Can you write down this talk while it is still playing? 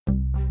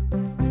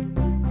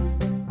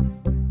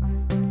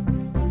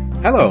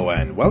Hello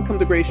and welcome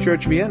to Grace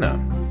Church Vienna.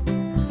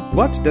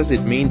 What does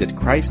it mean that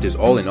Christ is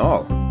all in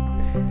all?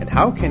 And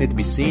how can it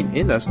be seen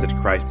in us that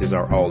Christ is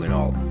our all in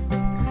all?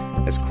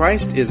 As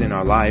Christ is in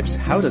our lives,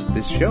 how does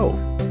this show?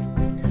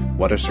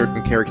 What are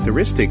certain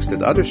characteristics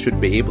that others should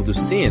be able to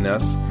see in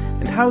us,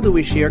 and how do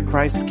we share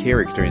Christ's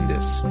character in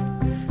this?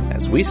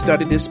 As we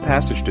study this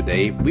passage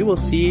today, we will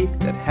see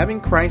that having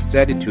Christ's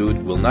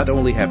attitude will not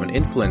only have an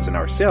influence on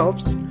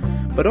ourselves,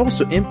 but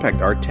also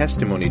impact our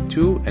testimony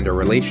to and our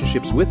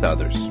relationships with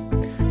others.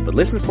 But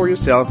listen for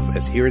yourself,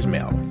 as here is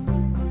Mel.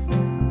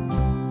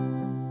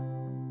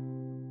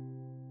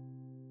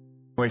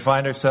 We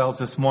find ourselves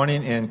this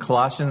morning in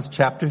Colossians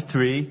chapter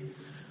 3.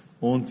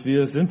 Und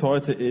wir sind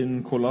heute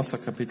in Kolosser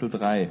Kapitel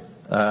 3.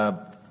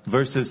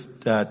 Verses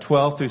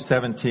 12 through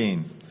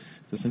 17.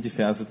 Das sind die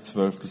Verse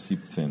 12 bis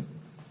 17.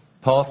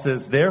 Paul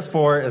says,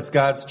 "Therefore, as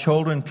God's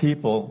chosen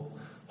people,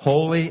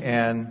 holy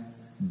and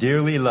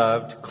dearly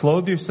loved,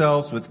 clothe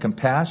yourselves with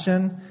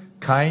compassion,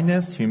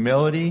 kindness,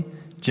 humility,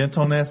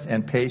 gentleness,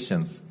 and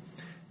patience.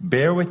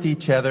 Bear with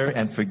each other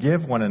and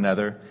forgive one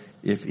another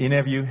if any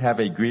of you have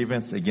a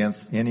grievance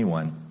against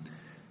anyone.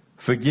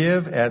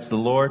 Forgive as the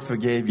Lord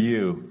forgave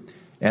you.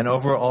 And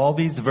over all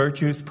these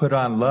virtues put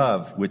on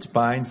love, which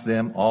binds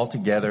them all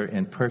together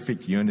in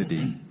perfect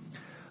unity.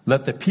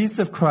 Let the peace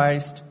of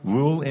Christ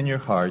rule in your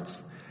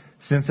hearts,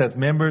 since as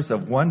members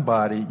of one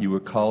body you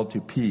were called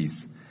to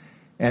peace.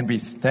 And be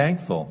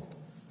thankful.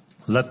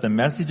 Let the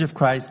message of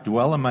Christ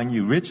dwell among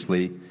you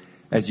richly,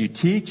 as you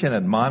teach and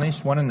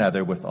admonish one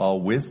another with all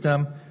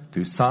wisdom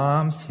through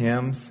psalms,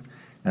 hymns,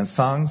 and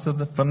songs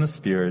from the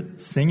Spirit,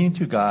 singing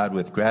to God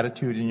with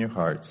gratitude in your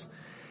hearts.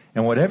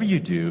 And whatever you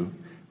do,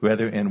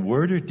 whether in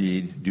word or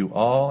deed, do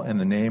all in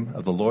the name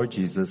of the Lord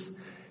Jesus,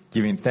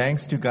 giving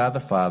thanks to God the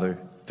Father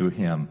through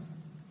him."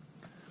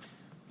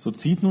 So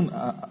zieht nun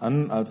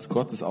an als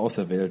Gottes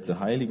Auserwählte,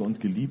 heilige und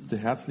geliebte,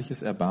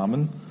 herzliches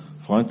Erbarmen,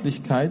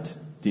 Freundlichkeit,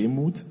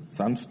 Demut,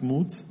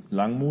 Sanftmut,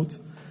 Langmut,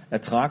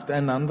 ertragt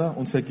einander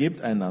und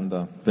vergebt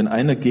einander, wenn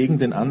einer gegen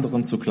den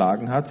anderen zu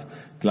klagen hat,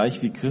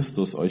 gleich wie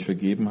Christus euch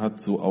vergeben hat,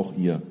 so auch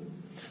ihr.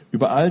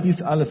 Über all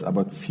dies alles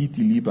aber zieht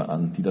die Liebe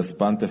an, die das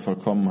Band der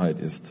Vollkommenheit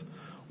ist.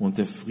 Und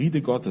der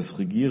Friede Gottes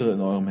regiere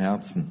in eurem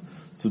Herzen.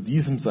 Zu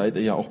diesem seid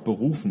ihr ja auch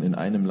berufen in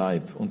einem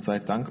Leib und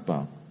seid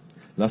dankbar.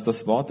 Lasst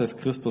das Wort des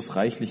Christus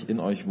reichlich in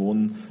euch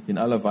wohnen, in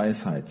aller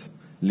Weisheit.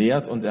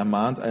 Lehrt und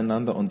ermahnt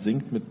einander und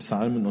singt mit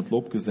Psalmen und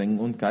Lobgesängen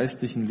und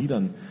geistlichen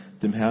Liedern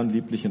dem Herrn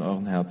lieblich in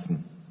euren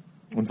Herzen.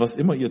 Und was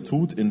immer ihr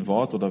tut, in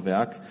Wort oder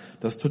Werk,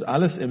 das tut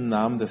alles im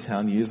Namen des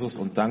Herrn Jesus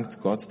und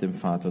dankt Gott, dem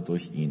Vater,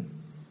 durch ihn.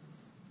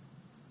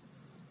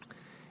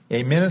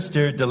 A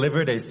minister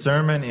delivered a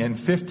sermon in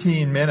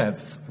 15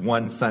 minutes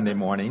one Sunday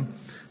morning.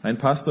 Ein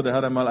Pastor, der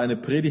hat einmal eine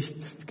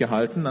Predigt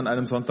gehalten an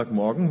einem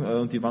Sonntagmorgen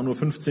und die war nur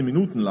 15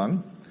 Minuten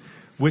lang.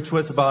 Which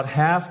was about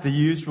half the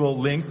usual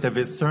length of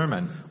his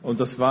sermon. Und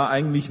das war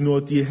eigentlich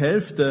nur die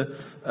Hälfte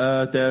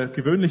der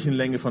gewöhnlichen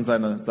Länge von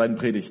seinen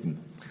Predigten.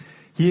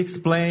 He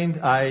explained,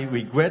 "I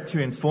regret to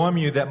inform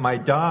you that my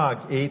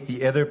dog ate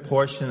the other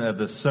portion of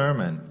the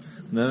sermon."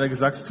 Und dann hat er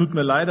gesagt, es tut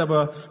mir leid,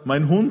 aber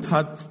mein Hund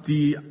hat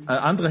die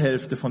andere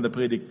Hälfte von der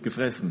Predigt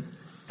gefressen.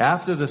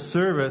 After the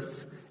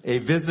service, a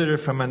visitor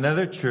from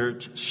another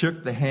church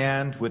shook the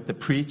hand with the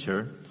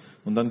preacher.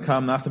 Und dann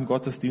kam nach dem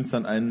Gottesdienst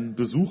dann ein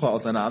Besucher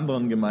aus einer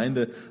anderen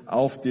Gemeinde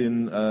auf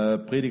den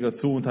Prediger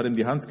zu und hat ihm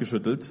die Hand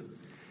geschüttelt.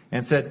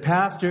 And said,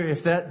 "Pastor,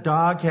 if that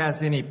dog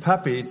has any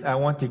puppies, I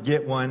want to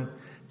get one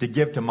to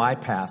give to my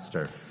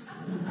pastor."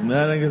 Und dann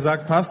hat er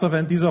gesagt, Pastor,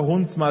 wenn dieser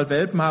Hund mal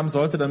Welpen haben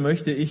sollte, dann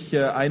möchte ich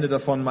eine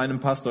davon meinem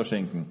Pastor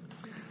schenken.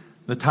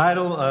 The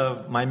title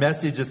of my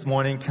message this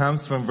morning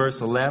comes from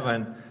verse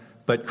 11,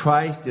 "But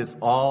Christ is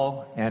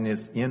all and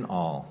is in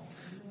all."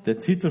 Der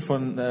Titel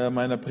von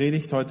meiner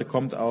Predigt heute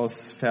kommt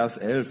aus Vers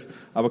 11.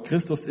 Aber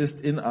Christus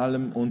ist in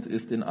allem und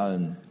ist in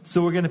allen.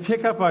 So we're going to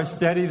pick up our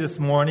study this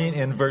morning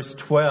in verse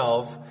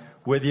 12,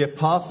 where the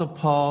Apostle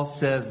Paul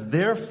says,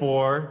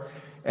 "Therefore,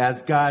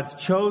 as God's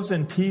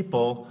chosen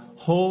people,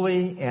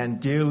 holy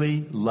and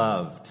dearly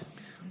loved."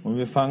 Und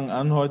wir fangen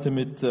an heute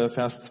mit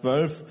Vers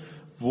 12,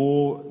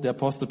 wo der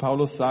Apostel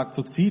Paulus sagt,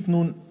 so zieht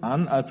nun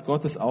an als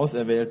Gottes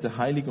Auserwählte,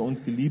 heilige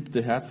und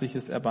geliebte,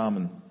 herzliches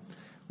Erbarmen.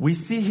 We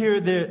see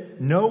here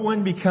that no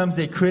one becomes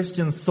a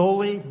Christian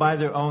solely by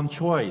their own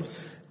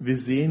choice. Wir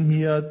sehen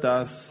hier,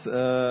 dass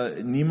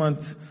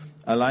niemand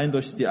allein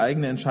durch die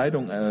eigene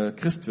Entscheidung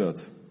Christ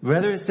wird.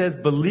 Rather it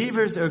says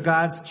believers are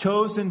God's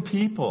chosen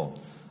people.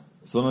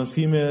 Sondern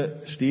vielmehr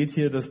steht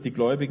hier, dass die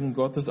Gläubigen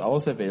Gottes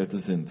Auserwählte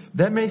sind.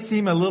 That may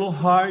seem a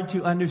little hard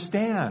to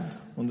understand.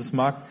 Und es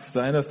mag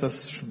sein, dass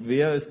das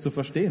schwer ist zu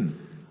verstehen.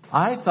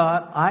 I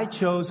thought I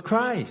chose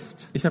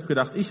Christ. Ich habe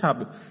gedacht, ich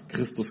habe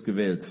Christus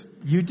gewählt.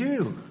 You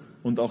do.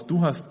 Und auch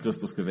du hast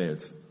Christus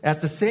gewählt.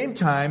 At the same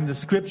time, the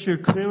scripture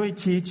clearly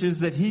teaches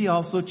that he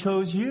also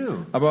chose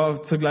you.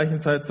 Aber zur gleichen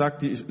Zeit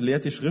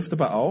lehrt die Schrift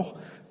aber auch,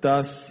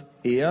 dass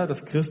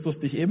Christus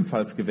dich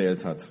ebenfalls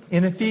gewählt hat.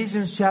 In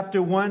Ephesians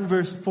chapter 1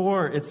 verse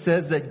 4, it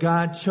says that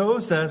God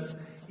chose us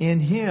in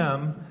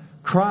him,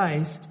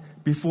 Christ,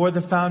 before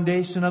the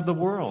foundation of the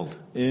world.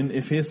 In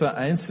Epheser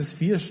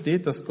 1-4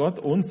 steht, dass Gott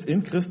uns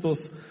in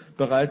Christus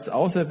bereits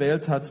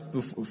auserwählt hat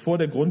vor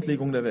der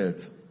Grundlegung der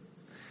Welt.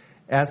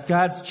 As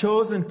God's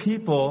chosen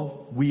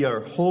people, we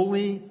are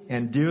holy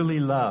and dearly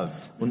loved.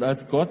 Und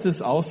als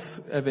Gottes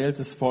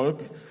auserwähltes Volk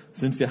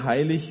sind wir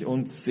heilig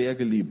und sehr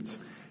geliebt.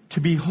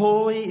 To be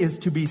holy is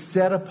to be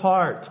set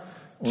apart,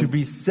 to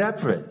be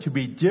separate, to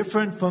be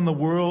different from the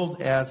world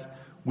as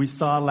we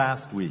saw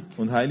last week.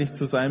 Und heilig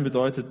zu sein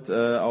bedeutet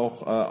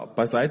auch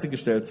beiseite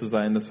gestellt zu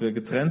sein, dass wir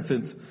getrennt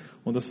sind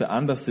und dass wir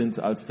anders sind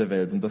als der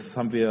Welt. Und das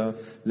haben wir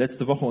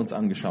letzte Woche uns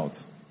angeschaut.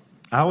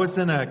 I was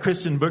in a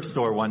Christian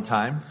bookstore one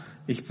time,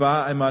 Ich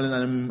war einmal in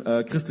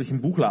einem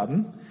christlichen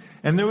Buchladen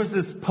and there was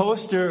this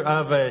poster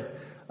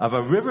of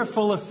a river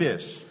full of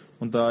fish.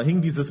 und da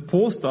hing dieses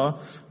Poster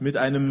mit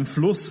einem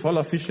Fluss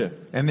voller Fische.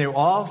 And they were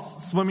all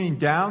swimming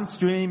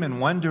downstream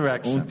in one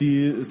direction, Und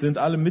die sind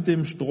alle mit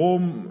dem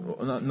Strom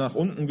nach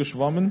unten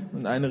geschwommen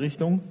in eine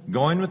Richtung.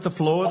 going with the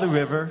flow of the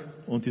river.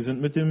 Und die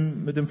sind mit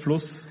dem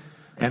Fluss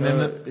And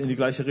then in die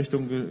gleiche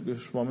Richtung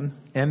geschwommen.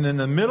 And in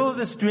the middle of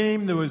the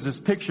stream, there was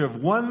this picture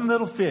of one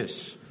little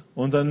fish.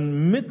 Und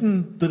dann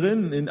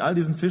mittendrin in all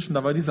diesen Fischen,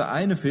 da war dieser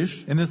eine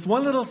Fisch. And this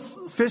one little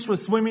fish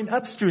was swimming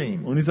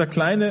upstream Und dieser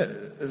kleine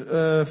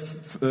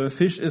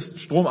Fisch ist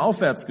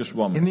stromaufwärts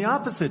geschwommen. in the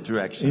opposite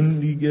direction.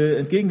 In die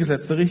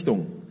entgegengesetzte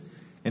Richtung.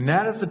 And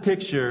that is the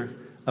picture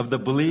of the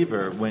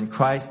believer when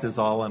Christ is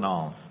all in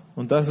all.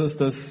 Und das ist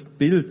das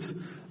Bild,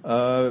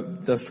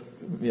 das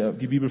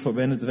die Bibel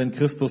verwendet, wenn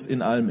Christus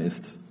in allem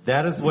ist.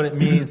 That is what it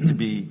means to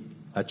be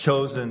a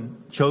chosen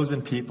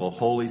people,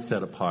 wholly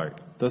set apart.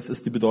 Das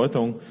ist die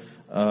Bedeutung,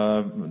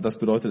 das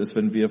bedeutet es,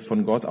 wenn wir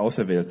von Gott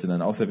auserwählt sind,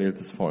 ein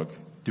auserwähltes Volk.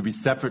 To be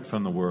separate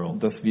from the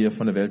world. Dass wir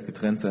von der Welt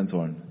getrennt sein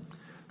sollen.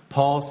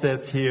 Paul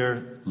says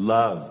here,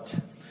 loved.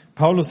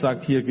 Paulus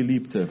sagt hier,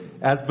 Geliebte.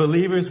 As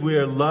believers, we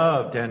are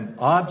loved and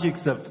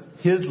objects of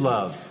His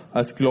love.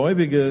 Als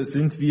Gläubige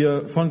sind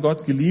wir von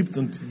Gott geliebt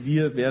und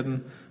wir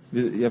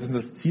sind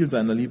das Ziel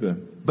seiner Liebe.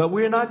 But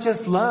we are not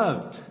just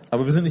loved.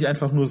 Aber wir sind nicht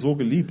einfach nur so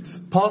geliebt.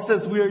 Paul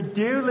says we are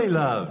dearly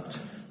loved.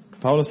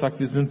 Paulus sagt,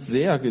 wir sind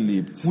sehr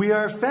geliebt. We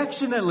are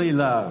affectionately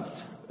loved.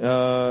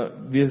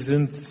 Wir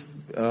sind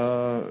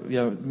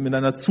mit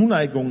einer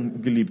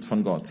Zuneigung geliebt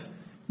von Gott.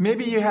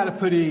 Maybe you had a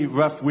pretty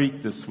rough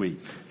week this week.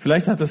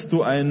 Vielleicht hattest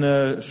du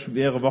eine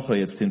schwere Woche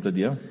jetzt hinter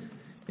dir.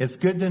 It's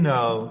good to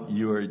know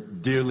you are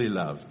dearly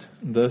loved.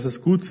 Und da ist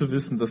es gut zu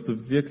wissen, dass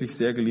du wirklich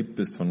sehr geliebt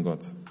bist von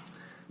Gott.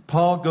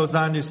 Paul goes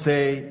on to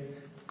say,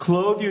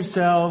 clothe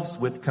yourselves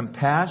with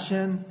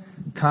compassion,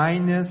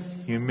 kindness,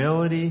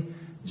 humility,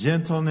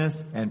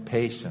 gentleness and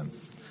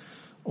patience.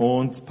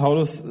 Und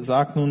Paulus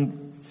sagt nun,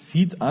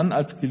 zieht an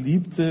als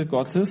Geliebte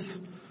Gottes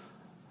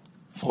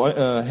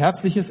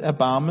herzliches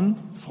Erbarmen,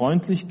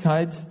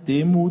 Freundlichkeit,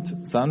 Demut,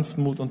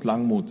 Sanftmut und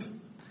Langmut.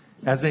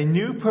 As a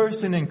new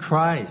person in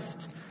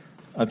Christ,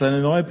 als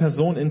eine neue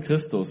Person in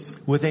Christus,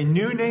 with a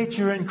new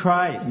nature in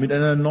Christ, mit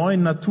einer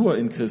neuen Natur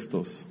in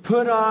Christus,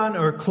 put on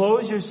or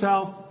clothe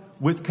yourself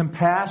with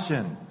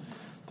compassion.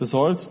 Da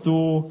sollst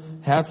du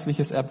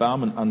herzliches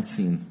Erbarmen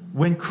anziehen.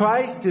 When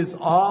Christ is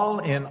all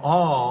in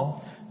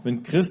all,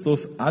 wenn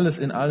Christus alles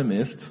in allem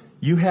ist,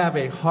 you have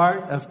a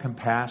heart of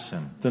compassion.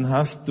 Dann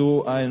hast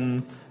du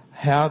ein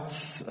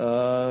Herz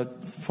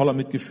voller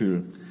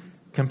Mitgefühl.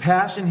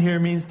 Compassion here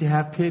means to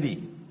have pity.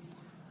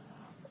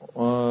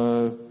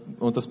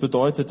 Und das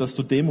bedeutet, dass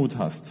du Demut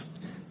hast.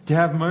 To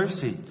have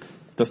mercy.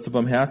 Dass du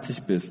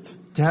barmherzig bist.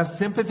 To have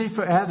sympathy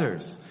for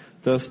others.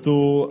 Dass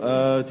du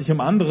dich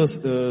um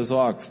andere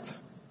sorgst.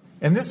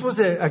 And this was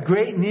a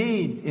great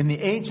need in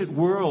the ancient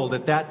world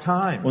at that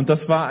time. Und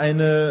das war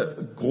eine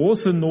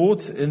große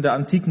Not in der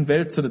antiken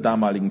Welt zu der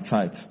damaligen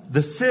Zeit.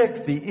 The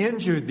sick, the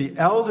injured, the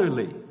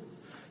elderly.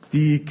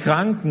 Die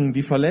Kranken,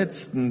 die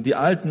Verletzten, die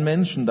alten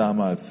Menschen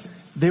damals.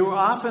 They were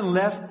often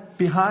left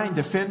behind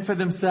to fend for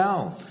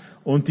themselves.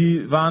 Und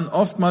die waren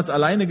oftmals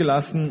alleine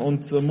gelassen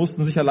und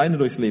mussten sich alleine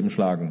durchs Leben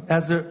schlagen.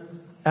 As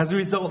a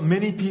result,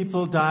 many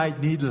people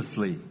died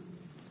needlessly.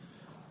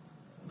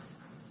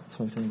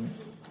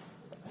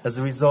 As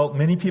a result,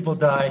 many people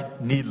died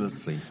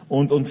needlessly.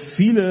 Und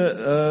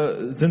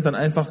viele sind dann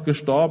einfach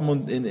gestorben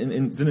und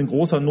sind in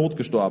großer Not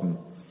gestorben.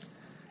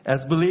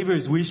 As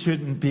believers, we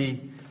shouldn't be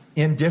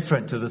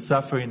indifferent to the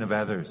suffering of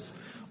others.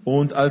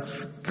 Und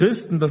als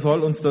Christen, da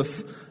soll uns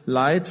das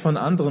Leid von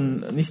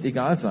anderen nicht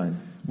egal sein.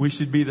 We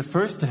should be the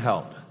first to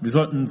help. Wir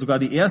sollten sogar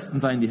die Ersten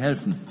sein, die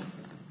helfen.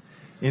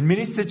 In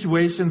many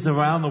situations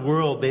around the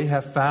world, they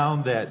have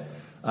found that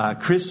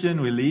Christian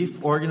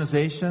relief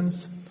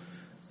organizations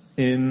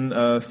in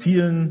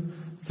vielen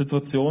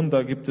Situationen,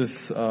 da gibt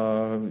es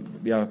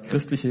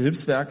christliche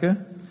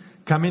Hilfswerke.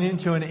 Coming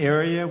into an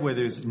area where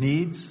there's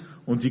needs.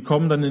 Und die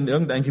kommen dann in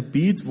irgendein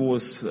Gebiet, wo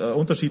es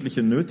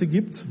unterschiedliche Nöte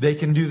gibt. They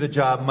can do the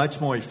job much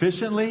more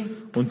efficiently.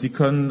 Und die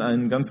können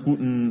einen ganz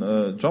guten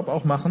Job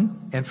auch machen.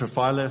 And for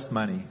far less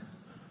money.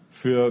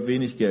 Für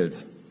wenig Geld.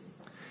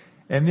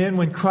 And then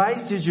when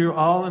Christ is your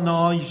all in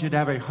all, you should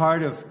have a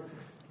heart of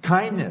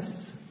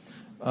kindness.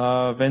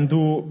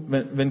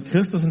 Wenn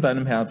Christus in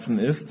deinem Herzen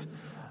ist,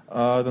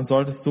 dann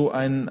solltest du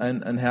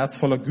ein Herz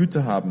voller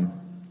Güte haben.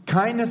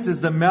 Kindness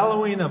is the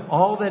mellowing of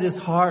all that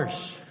is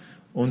harsh.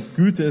 Und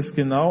Güte ist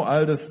genau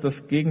all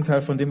das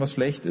Gegenteil von dem, was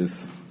schlecht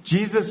ist.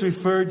 Jesus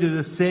referred to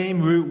the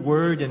same root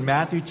word in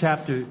Matthew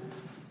chapter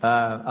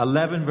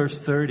 11,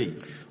 verse 30.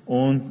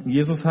 Und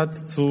Jesus hat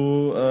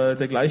zu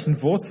der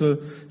gleichen Wurzel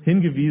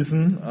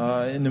hingewiesen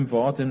in dem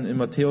Wort in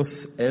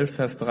Matthäus 11,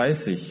 Vers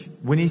 30.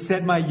 When he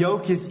said, my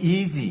yoke is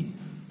easy,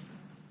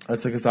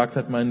 Als er gesagt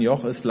hat, mein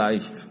Joch ist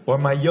leicht or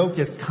my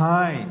yoke is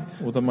kind,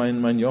 oder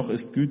mein Joch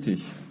ist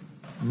gütig.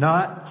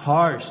 not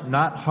harsh,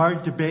 not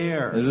hard to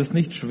bear. Es ist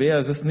nicht schwer,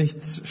 es ist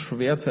nicht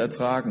schwer zu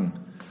ertragen.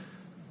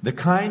 The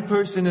kind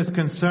person is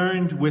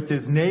concerned with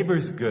his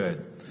neighbor's good.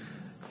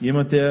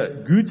 Jemand, der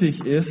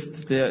gütig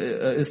ist,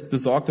 der ist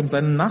besorgt um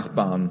seinen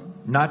Nachbarn.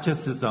 Not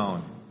just his own.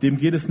 Dem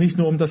geht es nicht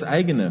nur um das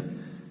eigene.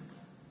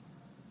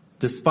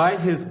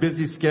 Despite his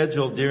busy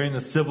schedule during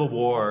the Civil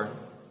War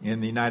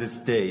in the United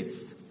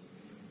States,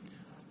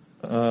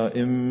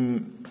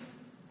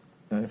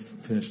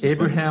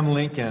 Abraham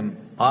Lincoln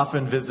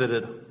often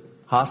visited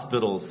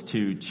hospitals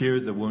to cheer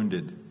the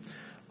wounded.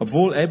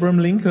 Obwohl Abraham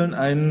Lincoln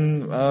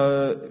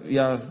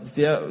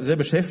sehr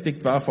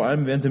beschäftigt war, vor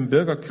allem während dem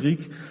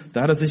Bürgerkrieg,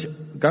 da hat er sich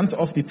ganz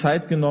oft die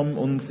Zeit genommen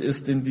und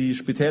ist in die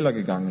Spitäler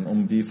gegangen,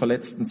 um die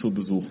Verletzten zu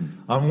besuchen.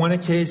 On one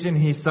occasion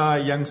he saw a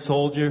young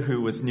soldier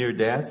who was near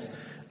death.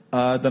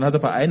 Dann hat er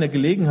bei einer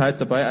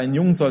Gelegenheit dabei einen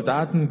jungen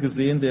Soldaten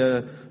gesehen,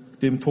 der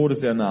dem Tode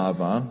sehr nahe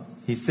war.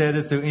 He said,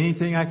 "Is there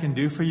anything I can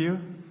do for you?"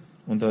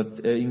 Und hat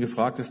er ihn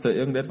gefragt, ist da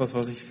irgendetwas,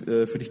 was ich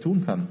für dich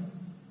tun kann?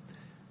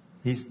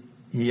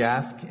 He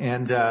asked,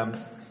 and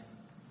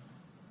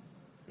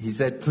he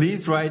said,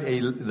 "Please write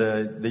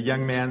the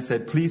young man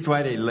said, "Please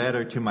write a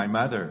letter to my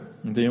mother."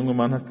 Und der junge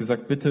Mann hat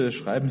gesagt, bitte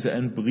schreiben Sie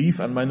einen Brief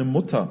an meine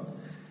Mutter.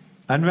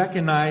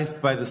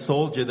 Unrecognized by the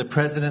soldier, the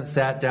president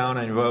sat down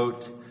and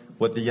wrote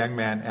what the young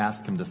man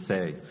asked him to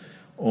say.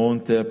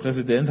 Und der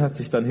Präsident hat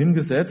sich dann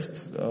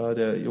hingesetzt,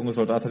 der junge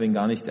Soldat hat ihn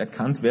gar nicht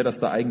erkannt, wer das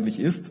da eigentlich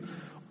ist,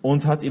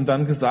 und hat ihm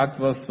dann gesagt,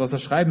 was er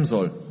schreiben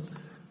soll.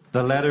 The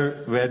letter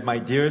read, "My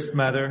dearest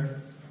mother,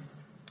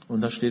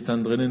 Und da steht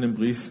dann drin in dem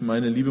Brief,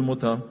 meine liebe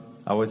Mutter,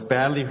 I was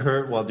badly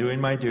hurt while doing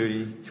my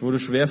duty, ich wurde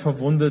schwer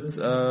verwundet,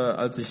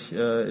 als ich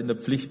in der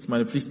Pflicht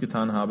meine Pflicht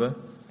getan habe,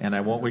 and I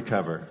won't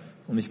recover.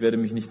 und ich werde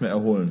mich nicht mehr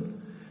erholen.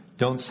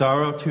 Don't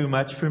sorrow too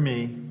much for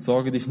me.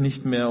 Sorge dich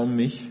nicht mehr um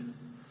mich.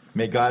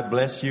 May God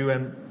bless you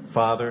and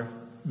Father.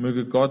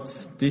 Möge Gott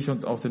dich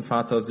und auch den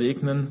Vater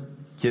segnen.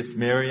 Kiss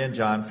Mary and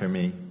John for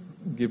me."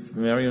 Gib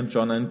Mary und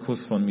John einen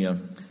Kuss von mir.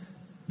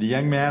 The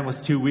young man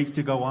was too weak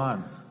to go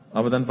on.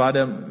 Aber dann war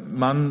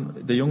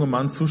der junge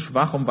Mann zu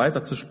schwach, um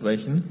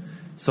weiterzusprechen.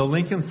 So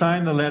Lincoln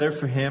signed the letter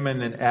for him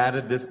and then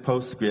added this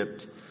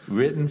postscript,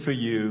 written for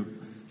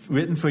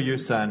your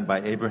son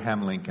by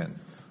Abraham Lincoln.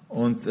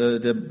 Und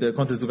der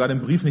konnte sogar den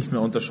Brief nicht mehr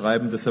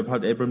unterschreiben, deshalb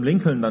hat Abraham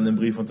Lincoln dann den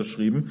Brief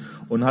unterschrieben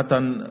und hat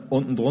dann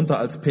unten drunter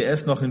als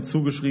PS noch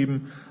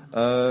hinzugeschrieben,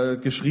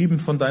 geschrieben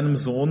von deinem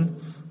Sohn,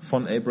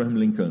 von Abraham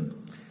Lincoln.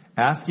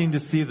 Asking to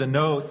see the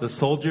note, the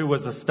soldier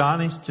was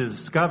astonished to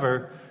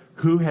discover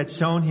who had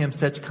shown him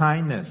such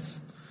kindness.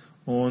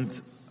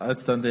 Und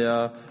als dann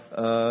der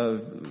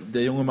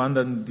junge Mann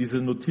dann diese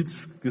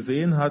Notiz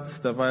gesehen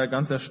hat, da war er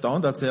ganz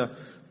erstaunt, als er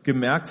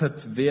gemerkt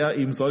hat, wer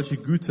ihm solche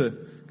Güte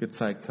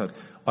gezeigt hat.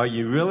 "Are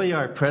you really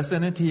our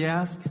president?" he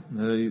asked.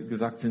 Er hat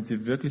gesagt, sind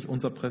Sie wirklich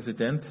unser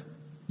Präsident?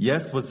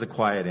 "Yes," was the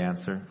quiet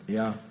answer.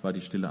 Ja, war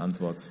die stille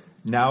Antwort.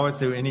 "Now is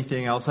there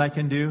anything else I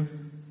can do?"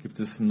 Gibt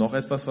es noch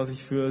etwas, was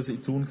ich für Sie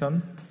tun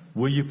kann?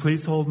 "Will you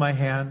please hold my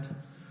hand?"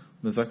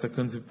 Und er sagt, da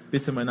können Sie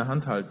bitte meine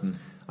Hand halten.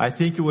 "I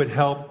think it would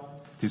help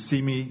to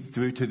see me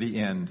through to the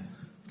end."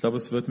 Ich glaube,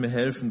 es wird mir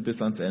helfen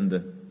bis ans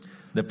Ende.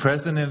 The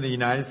President of the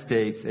United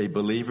States, a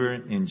believer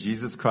in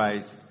Jesus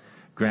Christ,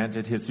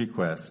 granted his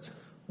request.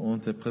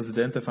 Und der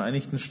Präsident der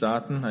Vereinigten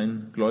Staaten,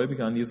 ein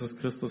Gläubiger an Jesus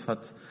Christus,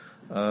 hat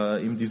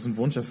ihm diesen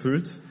Wunsch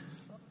erfüllt.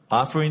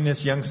 Offering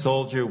this young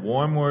soldier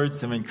warm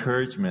words of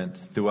encouragement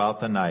throughout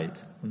the night.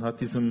 Und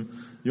hat diesem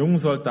jungen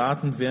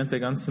Soldaten während der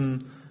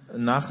ganzen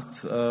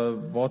Nacht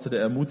Worte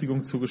der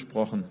Ermutigung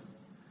zugesprochen.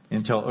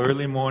 Until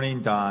early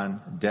morning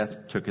dawn,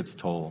 death took its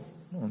toll.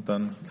 Und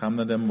dann kam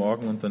dann der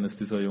Morgen und dann ist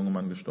dieser junge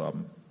Mann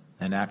gestorben.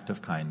 An act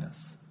of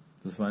kindness.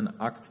 Das war ein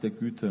Akt der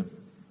Güte.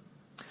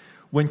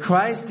 When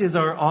Christ is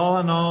our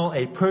all in all,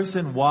 a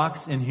person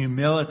walks in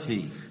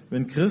humility.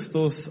 Wenn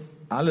Christus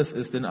alles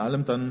ist in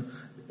allem, dann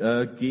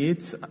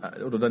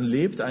dann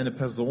lebt eine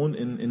Person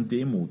in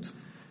Demut.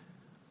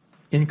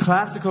 In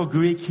classical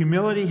Greek,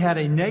 humility had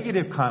a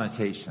negative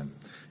connotation.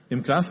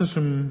 Im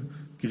klassischen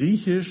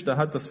Griechisch, da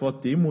hat das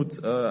Wort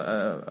Demut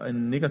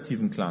einen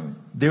negativen Klang.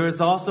 There is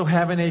also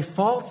having a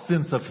false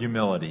sense of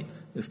humility,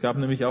 Es gab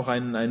nämlich auch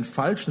einen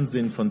falschen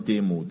Sinn von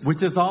Demut.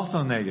 which is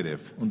also negative.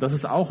 Und das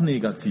ist auch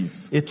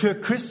negativ. It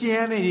took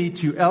Christianity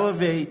to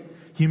elevate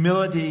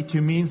humility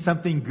to mean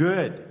something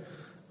good.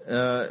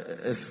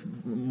 Es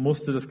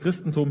musste das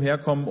Christentum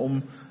herkommen,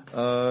 um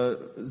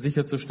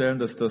sicherzustellen,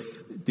 dass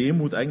das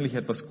Demut eigentlich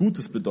etwas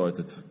Gutes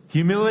bedeutet.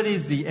 Humility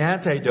is the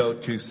antidote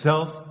to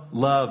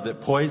love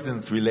that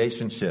poisons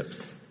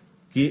relationships.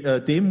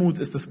 Demut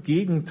ist das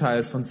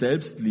Gegenteil von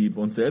Selbstliebe.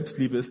 Und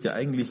Selbstliebe ist ja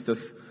eigentlich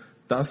das,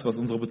 was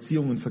unsere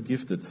Beziehungen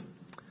vergiftet.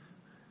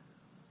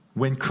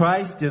 When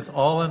Christ is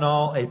all in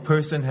all, a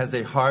person has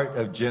a heart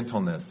of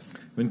gentleness.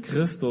 Wenn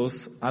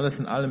Christus alles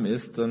in allem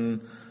ist,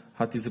 dann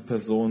hat diese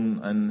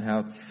Person ein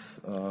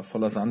Herz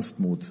voller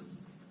Sanftmut.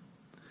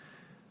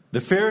 The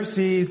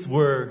Pharisees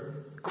were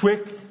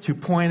quick to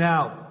point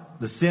out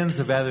the sins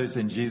of others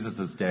in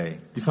Jesus' day.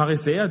 Die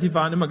Pharisäer, die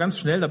waren immer ganz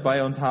schnell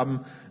dabei und haben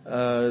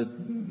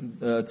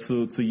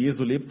zu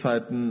Jesu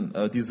Lebzeiten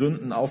die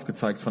Sünden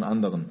aufgezeigt von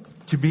anderen.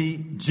 To be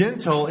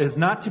gentle is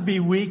not to be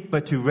weak,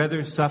 but to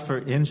rather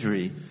suffer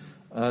injury.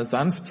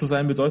 Sanft zu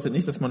sein bedeutet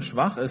nicht, dass man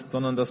schwach ist,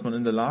 sondern dass man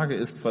in der Lage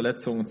ist,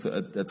 Verletzungen zu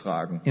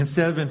ertragen.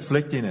 Instead of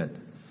inflicting it.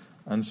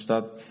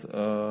 Anstatt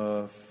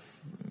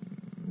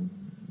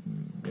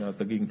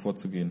dagegen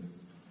vorzugehen.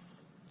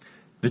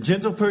 The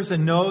gentle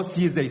person knows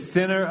he is a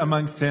sinner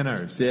among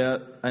sinners.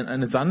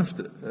 Eine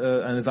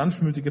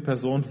sanftmütige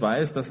Person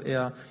weiß, dass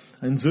er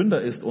ein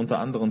Sünder ist unter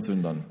anderen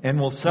Sündern. And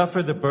will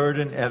suffer the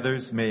burden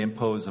others may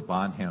impose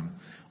upon him.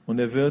 Und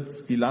er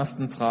wird die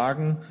Lasten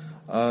tragen,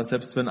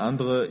 selbst wenn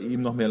andere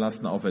ihm noch mehr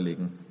Lasten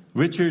auferlegen.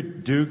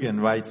 Richard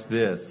Dugan writes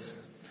this.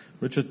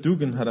 Richard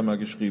Dugan hat einmal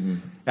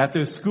geschrieben. At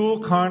their school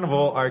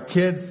carnival, our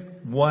kids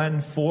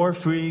won 4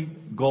 free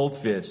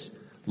goldfish.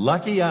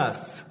 Lucky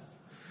us.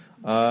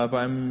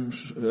 Beim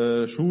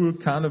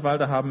Schulkarneval,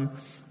 da haben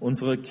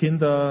unsere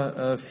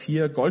Kinder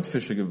 4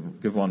 Goldfische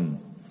gewonnen.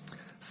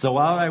 So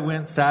out I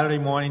went Saturday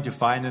morning to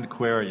find an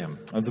aquarium.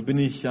 Also bin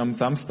ich am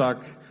Samstag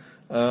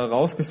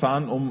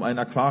rausgefahren, um ein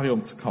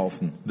Aquarium zu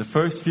kaufen. The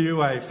first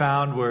few I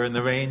found were in the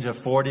range of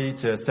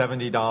 $40 to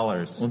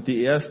 $70. Und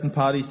die ersten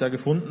paar, die ich da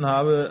gefunden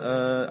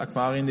habe,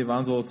 Aquarien, die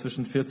waren so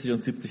zwischen $40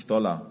 und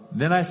 $70.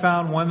 Then I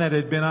found one that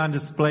had been on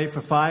display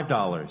for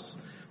 $5.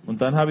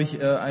 Und dann habe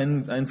ich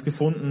eins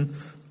gefunden,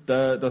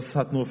 das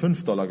hat nur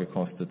 $5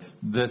 gekostet.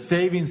 The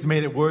savings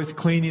made it worth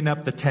cleaning up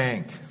the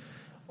tank.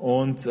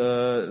 Und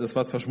das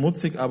war zwar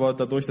schmutzig, aber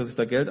dadurch, dass ich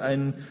da Geld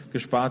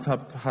eingespart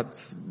habe,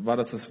 war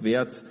das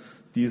wert,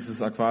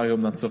 dieses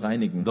Aquarium dann zu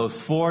reinigen. Those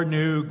 4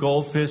 new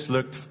goldfish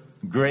looked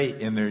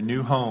great in their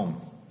new home.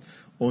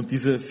 Und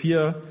diese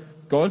 4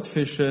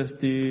 Goldfische,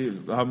 die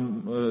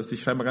haben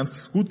sich scheinbar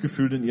ganz gut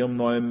gefühlt in ihrem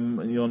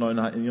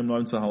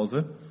neuen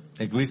Zuhause.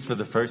 At least for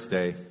the first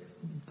day.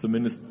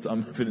 Zumindest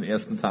für den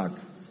ersten Tag.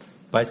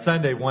 By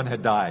Sunday, one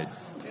had died.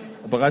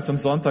 Bereits am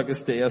Sonntag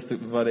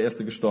war der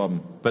erste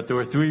gestorben. But there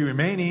were 3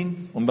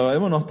 remaining. Und da waren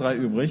immer noch 3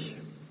 übrig.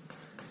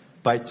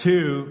 By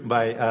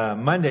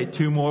Monday,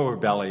 2 more were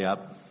belly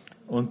up.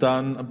 Und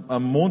dann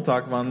am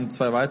Montag waren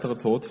 2 weitere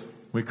tot.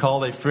 We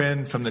called a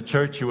friend from the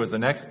church who was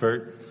an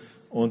expert.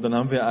 Und dann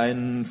haben wir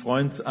einen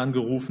Freund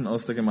angerufen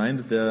aus der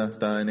Gemeinde, der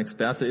da ein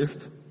Experte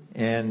ist.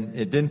 And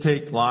it didn't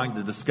take long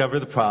to discover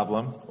the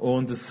problem.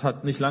 Und es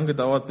hat nicht lang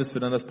gedauert, bis wir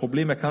dann das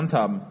Problem erkannt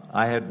haben.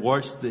 He had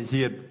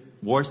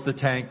washed the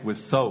tank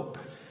with soap.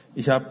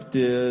 Ich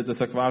habe das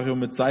Aquarium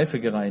mit Seife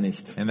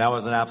gereinigt. And that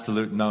was an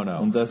absolute no-no.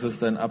 Und das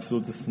ist ein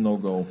absolutes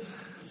No-Go.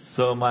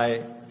 So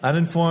my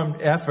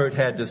uninformed effort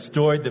had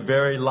destroyed the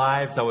very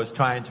lives I was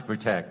trying to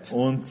protect.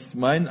 Und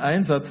mein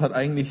Einsatz hat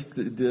eigentlich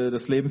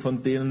das Leben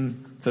von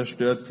denen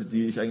zerstört,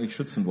 die ich eigentlich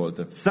schützen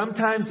wollte.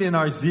 Sometimes in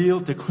our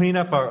zeal to clean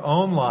up our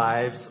own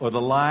lives or the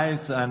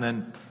lives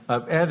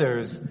of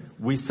others,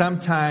 we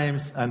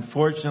sometimes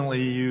unfortunately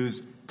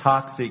use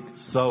toxic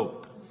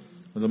soap.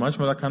 Also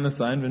manchmal kann es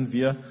sein, wenn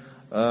wir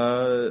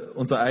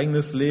unser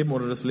eigenes Leben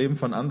oder das Leben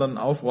von anderen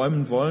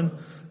aufräumen wollen,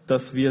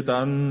 dass wir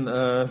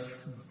dann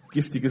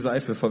giftige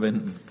Seife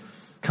verwenden.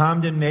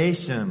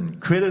 Condemnation,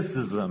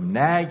 criticism,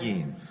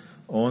 nagging.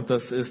 Und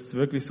das ist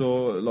wirklich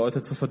so,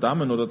 Leute zu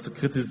verdammen oder zu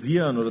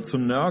kritisieren oder zu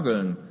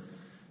nörgeln.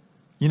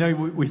 You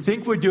know, we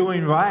think we're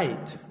doing right.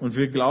 Und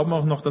wir glauben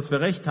auch noch, dass wir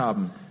Recht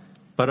haben.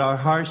 But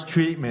our harsh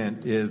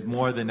treatment is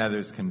more than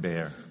others can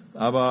bear.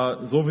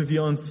 Aber so wie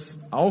wir uns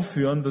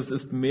aufführen, das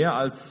ist mehr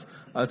als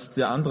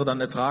der andere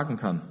dann ertragen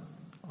kann.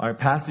 Our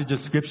passage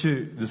of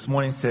scripture this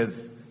morning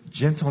says,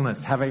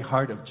 gentleness, have a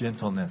heart of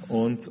gentleness.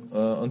 Und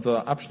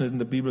unser Abschnitt in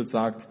der Bibel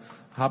sagt,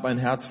 hab ein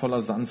Herz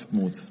voller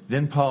Sanftmut.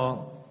 Then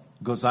Paul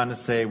goes on to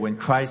say, when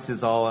Christ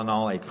is all in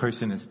all, a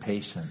person is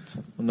patient.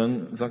 Und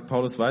dann sagt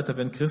Paulus weiter,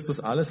 wenn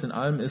Christus alles in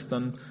allem ist,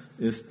 dann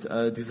ist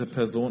diese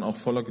Person auch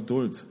voller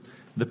Geduld.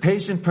 The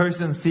patient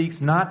person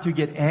seeks not to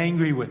get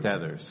angry with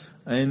others.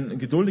 Ein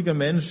geduldiger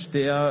Mensch,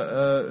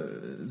 der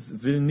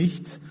will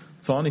nicht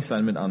zornig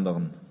sein mit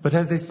anderen. But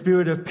has a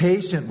spirit of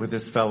patience with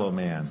his fellow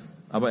man.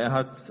 Aber er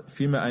hat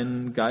vielmehr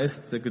einen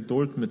Geist der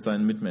Geduld mit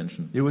seinen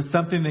Mitmenschen. It was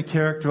something that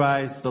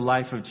characterized the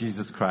life of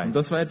Jesus Christ. Und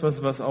das war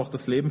etwas, was auch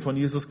das Leben von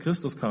Jesus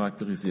Christus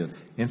charakterisiert.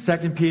 In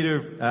 2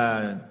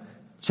 Peter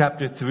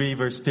chapter 3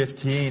 verse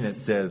 15 it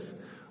says,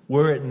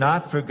 were it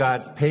not for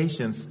God's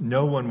patience,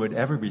 no one would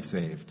ever be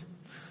saved.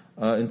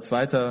 In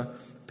 2.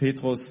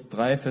 Petrus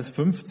 3 Vers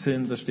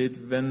 15, da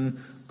steht, wenn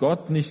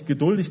Gott nicht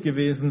geduldig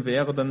gewesen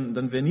wäre,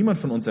 dann wäre niemand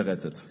von uns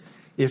errettet.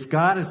 If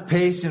God is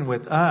patient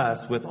with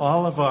us, with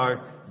all of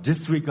our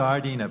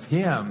disregarding of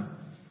Him,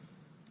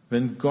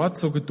 Wenn Gott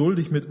so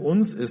geduldig mit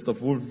uns ist,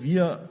 obwohl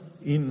wir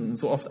ihn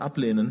so oft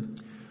ablehnen,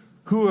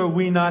 who are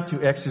we not to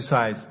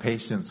exercise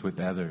patience with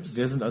others?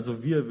 wer sind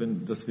also wir,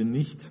 dass wir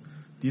nicht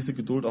diese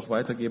Geduld auch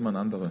weitergeben an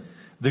andere?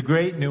 The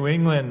great New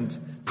England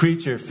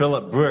preacher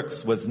Philip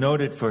Brooks was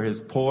noted for his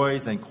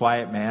poise and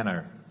quiet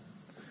manner.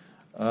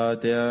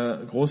 Der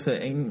große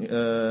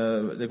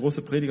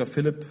Prediger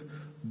Philip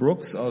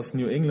Brooks aus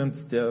New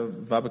England, der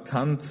war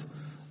bekannt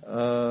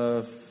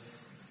für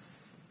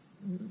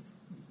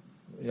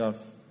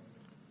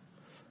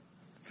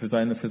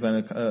seine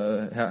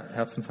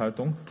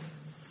Herzenshaltung.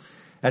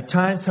 At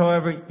times,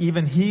 however,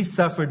 even he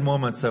suffered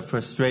moments of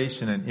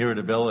frustration and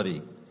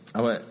irritability.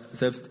 Aber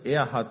selbst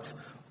er hat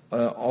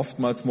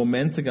oftmals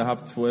Momente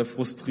gehabt, wo er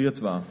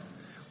frustriert war.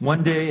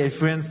 One day, a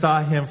friend saw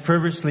him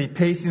feverishly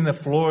pacing the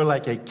floor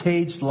like a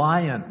caged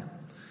lion.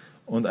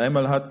 Und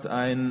einmal hat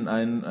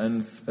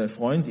ein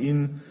Freund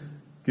ihn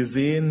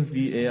gesehen,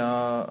 wie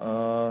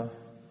er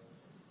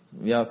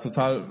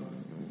total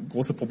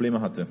große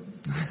Probleme hatte.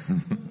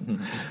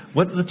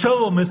 What's the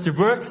trouble, Mr.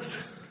 Brooks?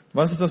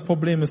 Was ist das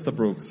Problem, Mr.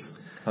 Brooks?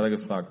 Hat er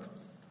gefragt.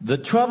 The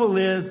trouble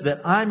is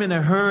that I'm in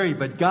a hurry,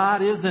 but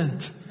God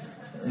isn't.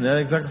 Und er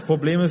hat gesagt, das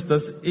Problem ist,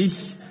 dass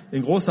ich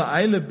in großer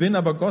Eile bin,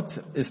 aber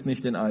Gott ist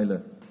nicht in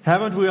Eile.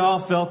 Haven't we all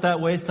felt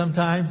that way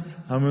sometimes?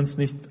 Haben wir uns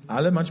nicht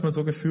alle manchmal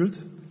so gefühlt?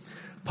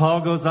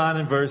 Paul goes on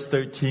in verse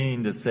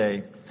 13 to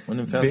say, Und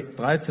im Vers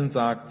 13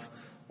 sagt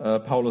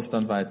Paulus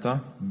dann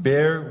weiter,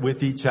 bear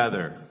with each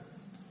other.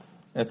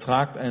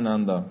 ertragt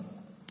einander.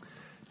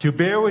 To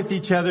bear with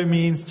each other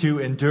means to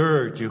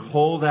endure, to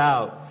hold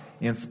out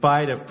in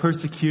spite of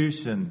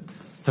persecution,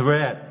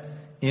 threat,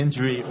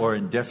 injury or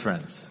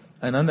indifference.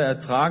 Einander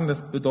ertragen,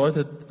 das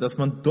bedeutet, dass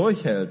man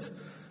durchhält,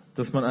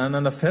 dass man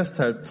aneinander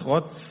festhält,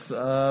 trotz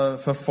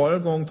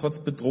Verfolgung, trotz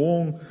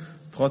Bedrohung,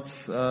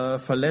 trotz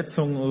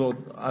Verletzungen oder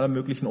aller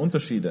möglichen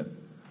Unterschiede.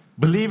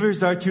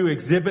 Believers are to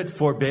exhibit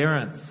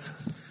forbearance.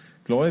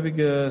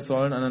 Gläubige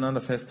sollen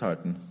aneinander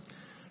festhalten.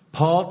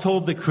 Paul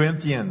told the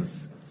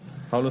Corinthians,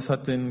 Paulus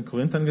hat den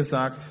Korinthern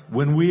gesagt,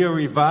 when we are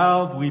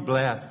reviled, we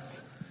bless.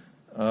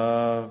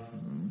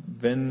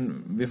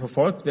 wenn wir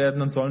verfolgt werden,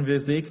 dann sollen wir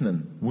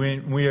segnen.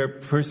 When we are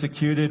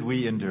persecuted,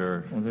 we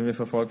endure. Und wenn wir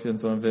verfolgt werden,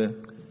 sollen wir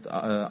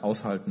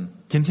aushalten.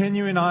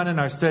 Continuing on in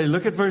our study,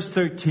 look at verse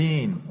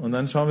 13. Und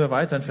dann schauen wir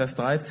weiter in Vers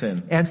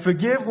 13. And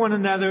forgive one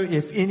another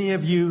if any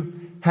of you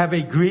have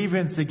a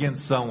grievance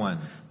against someone.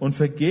 Und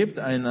vergebt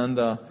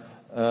einander,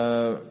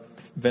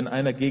 wenn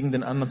einer gegen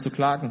den anderen zu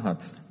klagen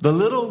hat. The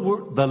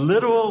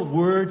literal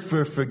word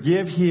for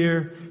forgive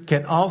here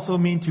can also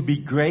mean to be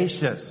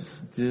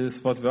gracious.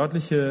 Das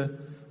wortwörtliche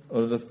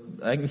oder das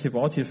eigentliche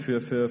Wort hier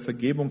für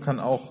Vergebung kann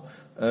auch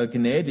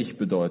gnädig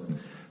bedeuten.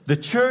 The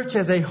church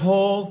as a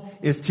whole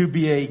is to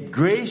be a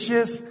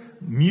gracious,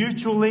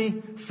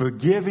 mutually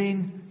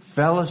forgiving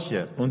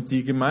fellowship. Und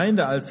die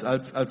Gemeinde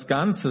als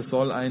Ganze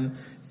soll eine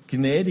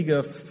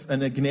gnädige,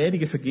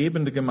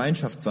 vergebende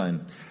Gemeinschaft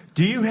sein.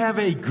 Do you have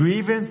a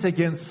grievance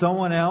against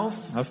someone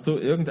else? Hast du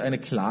irgendeine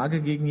Klage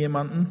gegen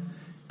jemanden?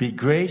 Be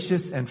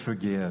gracious and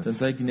forgive. Dann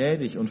sei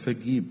gnädig und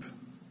vergib.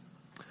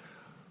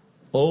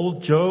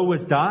 Old Joe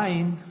was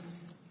dying.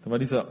 Da war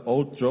dieser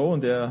Old Joe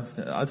und der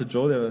alte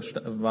Joe,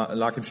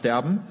 lag im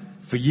Sterben.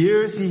 For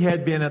years he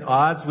had been at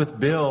odds with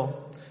Bill.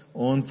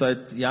 Und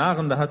seit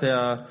Jahren, da hat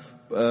er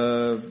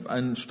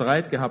einen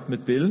Streit gehabt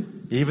mit Bill.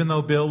 Even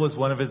though Bill was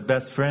one of his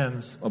best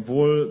friends.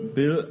 Obwohl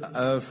Bill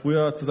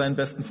früher zu seinen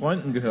besten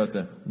Freunden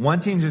gehörte.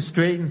 Wanting to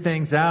straighten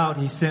things out,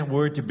 he sent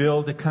word to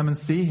Bill to come and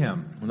see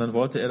him. Und dann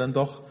wollte er dann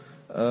doch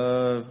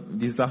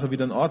die Sache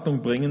wieder in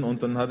Ordnung bringen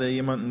und dann hat er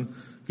jemanden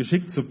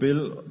geschickt zu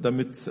Bill,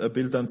 damit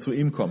Bill dann zu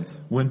ihm kommt.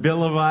 When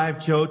Bill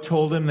arrived, Joe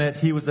told him that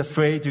he was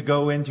afraid to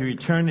go into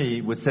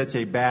eternity with such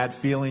a bad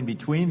feeling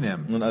between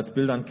them. Und als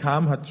Bill dann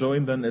kam, hat Joe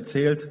ihm dann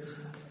erzählt,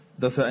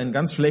 dass er ein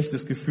ganz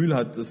schlechtes Gefühl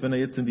hat, dass wenn er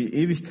jetzt in die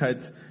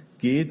Ewigkeit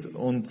geht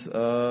und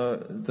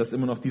dass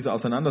immer noch diese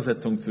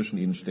Auseinandersetzung zwischen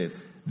ihnen steht.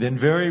 Then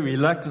very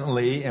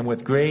reluctantly and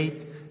with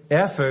great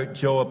effort,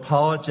 Joe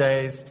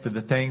apologized for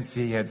the things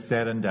he had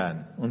said and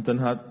done. Und dann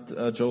hat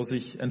Joe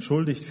sich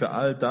entschuldigt für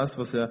all das,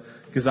 was er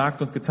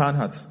gesagt und getan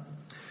hat.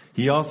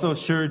 He also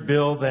assured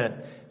Bill that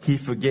he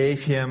forgave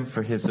him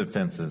for his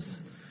offenses.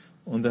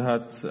 Und er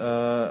hat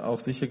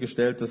auch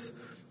sichergestellt, dass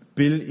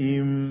Bill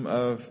ihm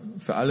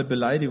für alle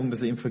Beleidigungen,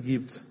 dass er ihm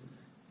vergibt.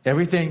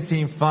 Everything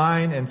seemed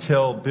fine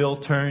until Bill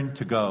turned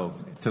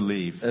to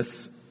leave.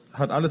 Es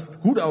hat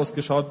alles gut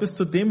ausgeschaut bis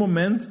zu dem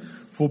Moment,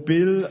 wo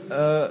Bill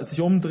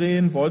sich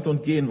umdrehen wollte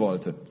und gehen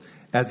wollte.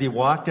 As he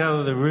walked out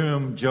of the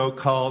room, Joe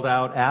called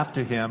out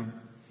after him.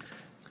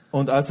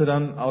 Und als er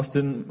dann aus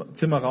dem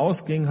Zimmer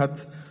rausging,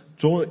 hat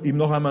Joe ihm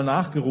noch einmal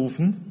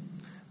nachgerufen.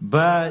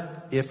 But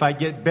if I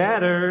get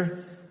better,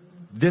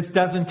 this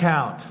doesn't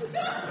count.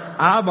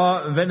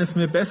 Aber wenn es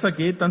mir besser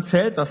geht, dann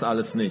zählt das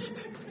alles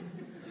nicht.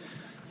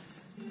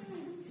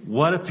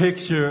 What a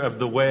picture of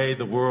the way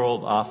the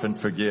world often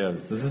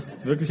forgives. Das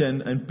ist wirklich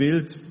ein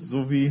Bild,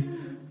 so wie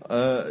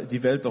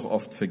die Welt doch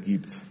oft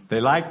vergibt. They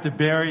like to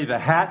bury the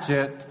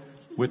hatchet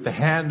with the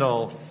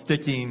handle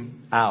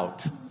sticking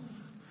out.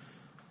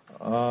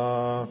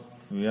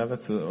 Yeah,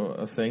 that's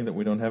a saying that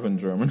we don't have in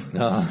German.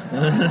 No.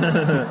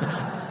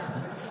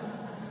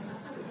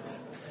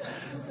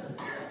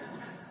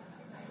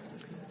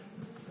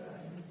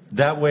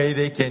 That way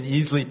they can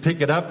easily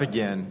pick it up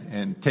again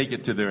and take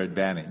it to their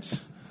advantage.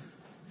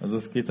 Also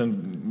es geht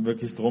dann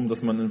wirklich darum,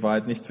 dass man in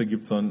Wahrheit nicht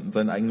vergibt, sondern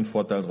seinen eigenen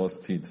Vorteil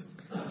daraus zieht.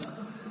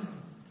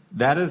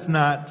 That is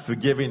not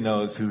forgiving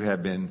those who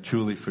have been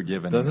truly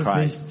forgiven in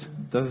Christ.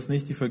 Das ist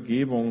nicht die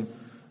Vergebung,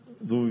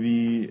 so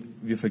wie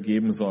wir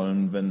vergeben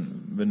sollen,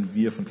 wenn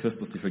wir von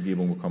Christus die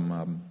Vergebung bekommen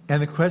haben.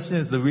 And the question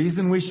is, the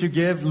reason we should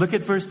give, look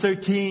at verse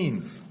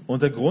 13.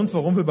 Und der Grund,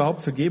 warum wir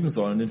überhaupt vergeben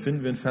sollen, den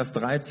finden wir in Vers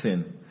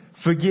 13.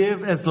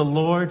 Forgive as the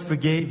Lord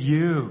forgave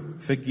you.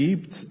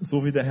 Vergebt,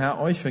 so wie der Herr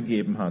euch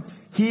vergeben hat.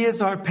 He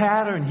is our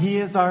pattern. He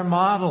is our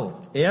model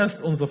Er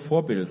ist unser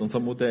Vorbild,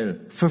 unser Modell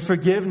for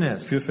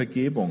forgiveness. für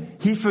Vergebung.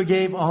 He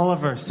forgave all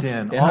of our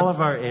sin, all of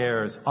our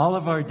errors, all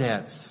of our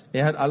debts.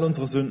 Er hat all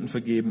unsere Sünden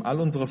vergeben,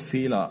 all unsere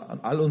Fehler,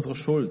 all unsere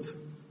Schuld.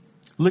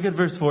 Look at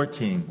verse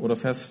 14. Oder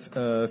Vers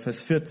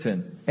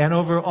 14. And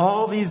over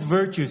all these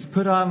virtues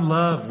put on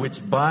love,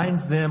 which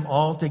binds them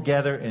all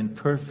together in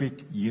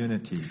perfect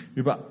unity.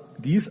 Über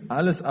dies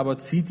alles aber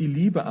zieht die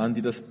Liebe an,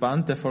 die das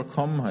Band der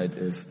Vollkommenheit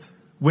ist.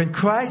 When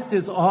Christ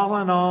is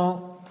all in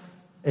all,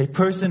 a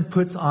person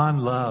puts on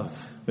love.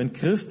 Wenn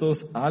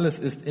Christus alles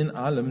ist in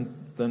allem,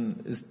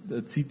 dann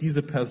zieht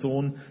diese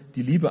Person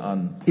die Liebe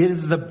an. It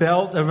is the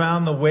belt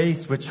around the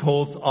waist which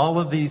holds all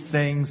of these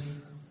things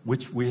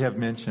which we have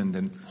mentioned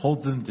and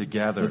holds them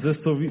together. Das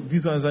ist so wie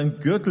so ein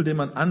Gürtel, den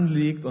man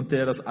anlegt und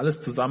der das alles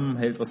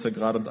zusammenhält, was wir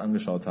gerade uns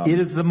angeschaut haben. It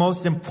is the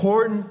most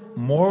important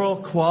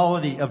moral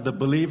quality of the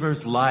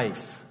believer's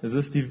life. Es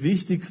ist die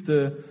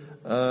wichtigste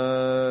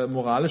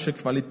moralische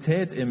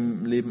Qualität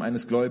im Leben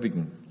eines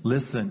Gläubigen.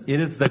 Listen, it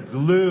is the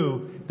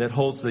glue that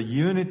holds the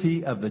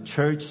unity of the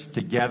church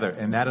together,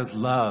 and that is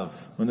love.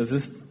 Und es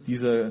ist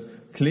dieser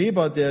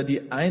Kleber, der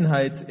die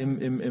Einheit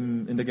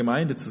in der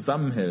Gemeinde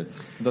zusammenhält.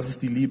 Und das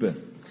ist die Liebe.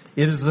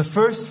 It is the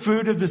first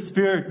fruit of the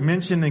Spirit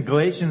mentioned in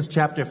Galatians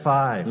chapter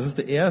 5. Das ist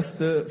die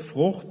erste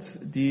Frucht,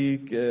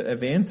 die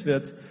erwähnt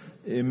wird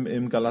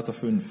im Galater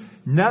 5.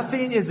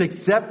 Nothing is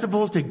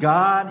acceptable to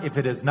God if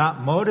it is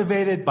not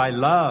motivated by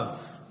love.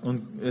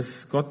 Und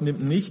Gott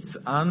nimmt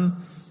nichts an,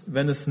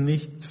 wenn es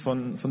nicht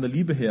von der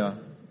Liebe her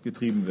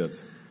getrieben wird.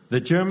 The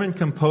German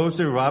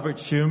composer Robert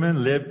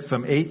Schumann lived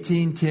from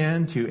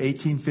 1810 to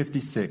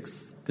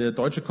 1856. Der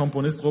deutsche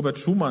Komponist Robert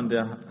Schumann,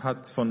 der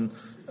hat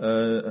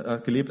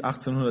gelebt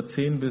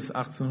 1810 bis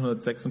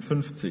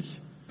 1856.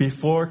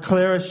 Before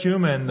Clara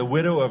Schumann, the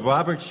widow of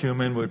Robert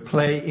Schumann, would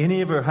play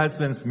any of her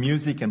husband's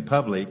music in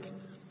public,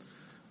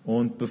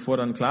 und bevor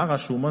dann Clara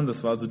Schumann,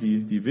 das war also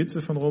die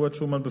Witwe von Robert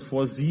Schumann,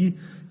 bevor sie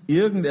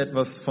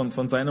irgendetwas von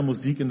seiner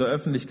Musik in der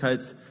Öffentlichkeit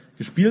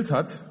gespielt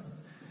hat,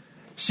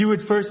 she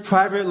would first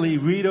privately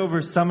read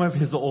over some of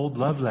his old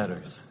love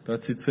letters. da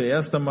hat sie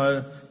zuerst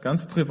einmal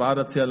ganz privat,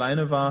 als sie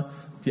alleine war,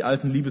 die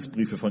alten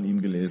Liebesbriefe von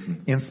ihm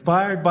gelesen.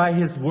 Inspired by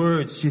his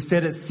words, she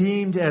said it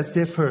seemed as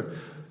if her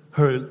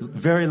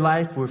very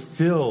life were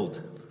filled.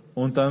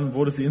 Und dann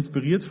wurde sie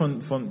inspiriert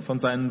von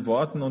seinen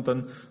Worten und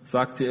dann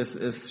sagt sie,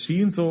 es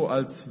schien so,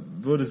 als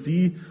würde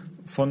sie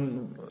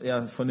von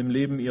dem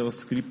Leben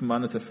ihres geliebten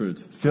Mannes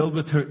erfüllt. Filled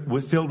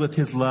with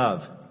his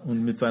love.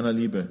 Und mit seiner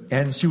Liebe.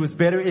 And she was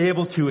better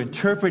able to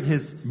interpret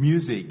his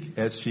music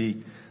as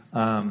she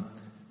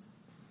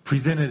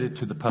presented it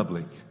to the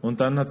public. Und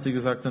dann hat sie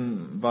gesagt,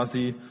 dann war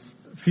sie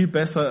viel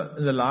besser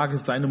in der Lage,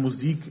 seine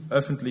Musik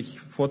öffentlich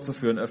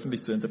vorzuführen,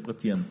 öffentlich zu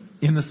interpretieren.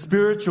 In the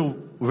spiritual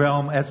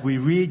realm, as we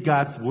read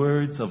God's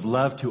words of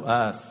love to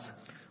us,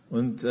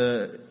 und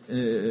in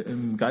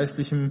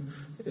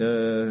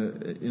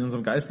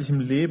unserem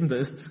geistlichen Leben, da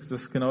ist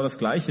das genau das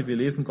Gleiche. Wir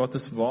lesen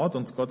Gottes Wort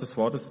und Gottes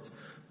Wort ist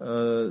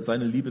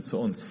seine Liebe zu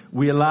uns.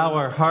 we allow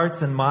our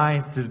hearts and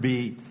minds to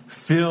be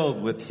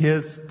filled with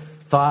His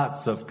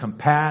thoughts of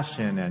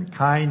compassion and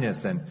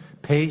kindness and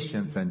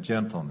patience and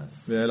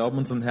gentleness. Wir erlauben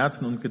unseren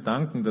Herzen und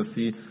Gedanken, dass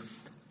sie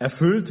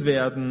erfüllt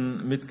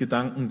werden mit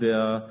Gedanken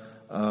der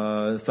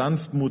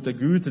Sanftmut, der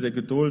Güte, der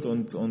Geduld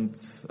und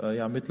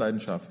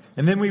Mitleidenschaft.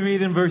 And then we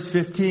read in verse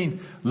 15,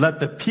 let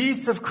the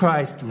peace of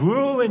Christ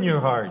rule in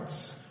your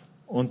hearts.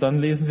 Und dann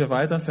lesen wir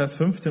weiter in Vers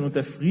 15, und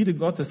der Friede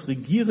Gottes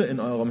regiere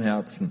in eurem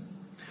Herzen.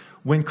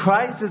 When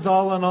Christ is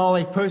all in all,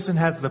 a person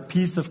has the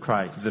peace of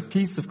Christ, the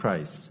peace of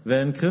Christ.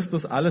 Wenn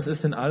Christus alles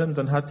ist in allem,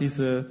 dann hat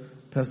diese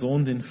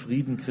Person den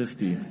Frieden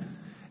Christi.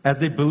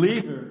 As a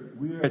believer,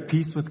 we are at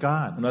peace with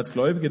God. Und als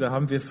Gläubige, da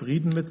haben wir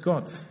Frieden mit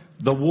Gott.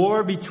 The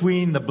war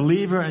between the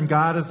believer and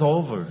God is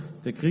over.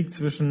 Der Krieg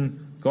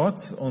zwischen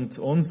Gott und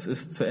uns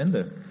ist zu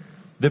Ende.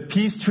 The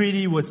peace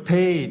treaty was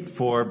paid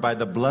for by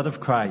the blood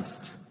of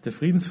Christ. Der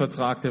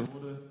Friedensvertrag, der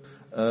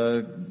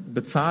wurde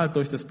bezahlt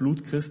durch das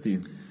Blut Christi.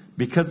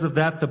 Because of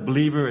that, the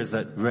believer is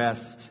at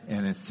rest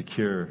and is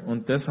secure.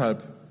 Und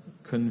deshalb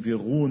können wir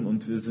ruhen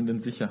und wir sind in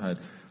Sicherheit.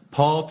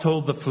 Paul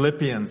told the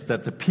Philippians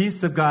that the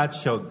peace of God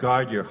shall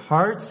guard your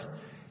hearts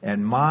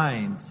and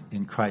minds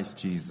in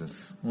Christ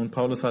Jesus. Und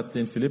Paulus hat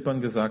den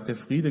Philippern gesagt, der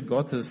Friede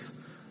Gottes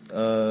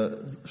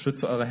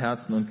schütze eure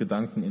Herzen und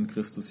Gedanken in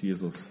Christus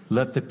Jesus.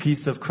 Let the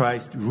peace of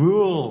Christ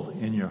rule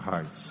in your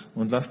hearts.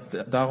 Und lasst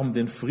darum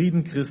den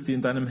Frieden Christi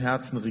in deinem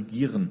Herzen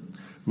regieren.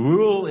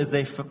 Rule is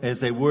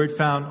a word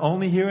found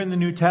only here in the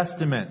New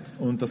Testament.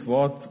 Und das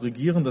Wort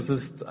regieren, das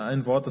ist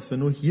ein Wort, das wir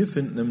nur hier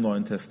finden im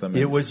Neuen Testament.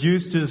 It was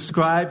used to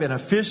describe an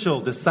official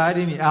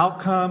deciding the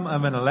outcome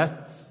of an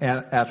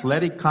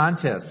athletic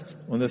contest.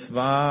 Und es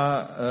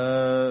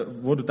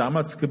wurde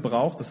damals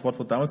gebraucht, das Wort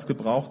wurde damals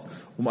gebraucht,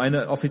 um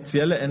eine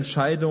offizielle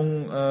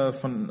Entscheidung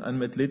von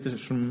einem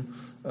athletischen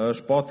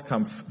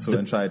Sportkampf zu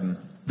entscheiden.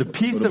 The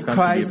peace oder of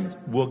bekannt zu Christ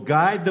geben. will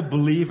guide the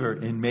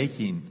believer in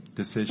making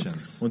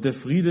decisions. Und der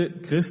Friede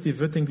Christi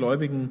wird den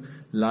Gläubigen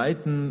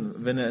leiten,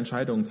 wenn er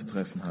Entscheidungen zu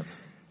treffen hat.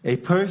 A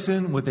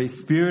person with a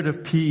spirit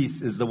of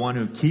peace is the one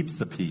who keeps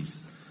the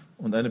peace.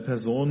 Und eine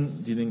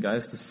Person, die den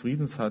Geist des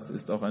Friedens hat,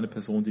 ist auch eine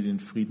Person, die den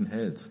Frieden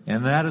hält.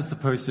 And that is the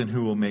person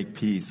who will make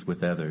peace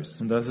with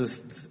others. Und das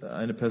ist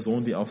eine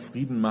Person, die auch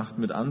Frieden macht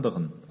mit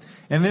anderen.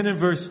 And then in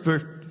verse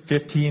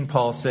 15,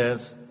 Paul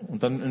says,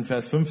 Und dann in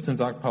Vers 15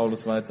 sagt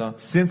Paulus weiter,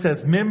 since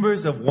as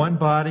members of one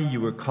body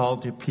you were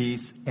called to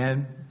peace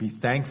and be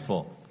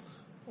thankful.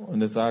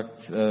 und er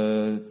sagt,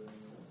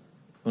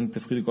 und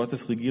der Friede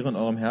Gottes regiere in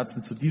eurem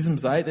Herzen. Zu diesem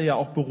seid ihr ja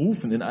auch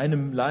berufen, in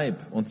einem Leib,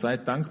 und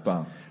seid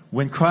dankbar.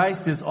 When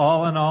Christ is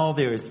all in all,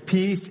 there is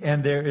peace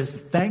and there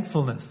is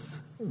thankfulness.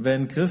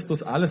 Wenn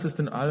Christus alles ist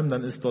in allem,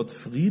 dann ist dort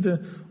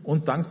Friede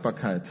und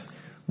Dankbarkeit.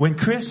 When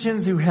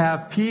Christians who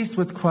have peace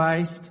with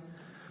Christ,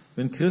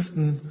 Wenn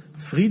Christen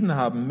Frieden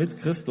haben mit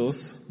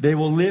Christus, they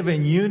will live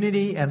in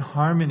unity and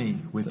harmony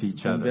with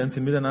each dann other. werden sie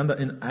miteinander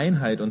in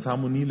Einheit und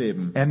Harmonie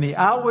leben. And the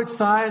outward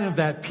sign of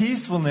that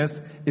peacefulness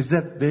is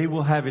that they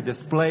will have a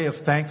display of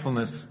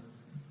thankfulness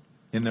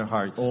in their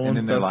hearts and in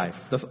Und their life.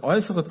 das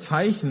äußere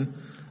Zeichen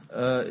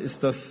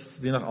ist, dass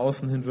sie nach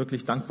außen hin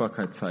wirklich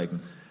Dankbarkeit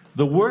zeigen.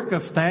 The work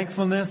of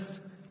thankfulness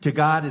to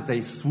God is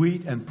a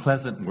sweet and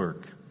pleasant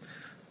work.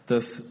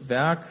 Das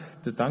Werk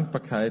der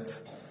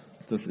Dankbarkeit,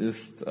 das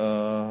ist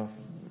ein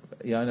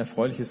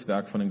erfreuliches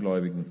Werk von den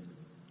Gläubigen.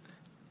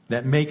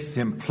 That makes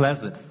him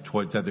pleasant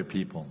towards other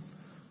people.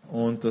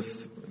 Und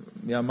das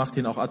macht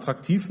ihn auch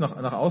attraktiv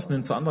nach außen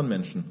hin zu anderen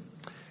Menschen.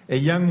 A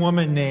young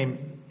woman named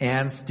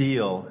Anne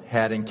Steele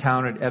had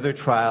encountered other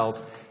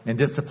trials and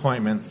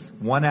disappointments,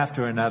 one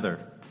after another.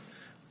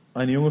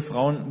 Eine junge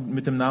Frau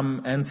mit dem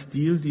Namen Anne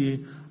Steele,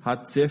 die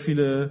hat sehr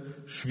viele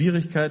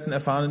Schwierigkeiten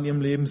erfahren in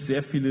ihrem Leben,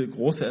 sehr viele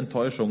große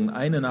Enttäuschungen,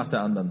 eine nach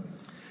der anderen.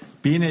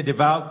 Being a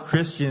devout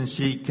Christian,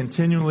 she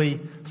continually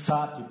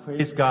sought to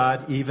praise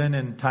God even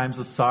in times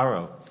of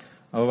sorrow.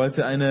 Aber weil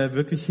sie eine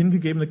wirklich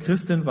hingegebene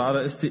Christin war, da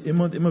ist sie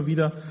immer und immer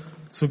wieder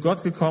zu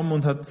Gott gekommen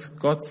und hat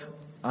Gott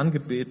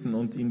angebeten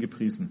und ihn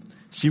gepriesen.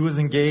 She was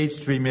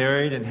engaged to be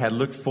married and had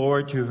looked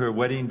forward to her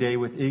wedding day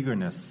with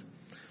eagerness.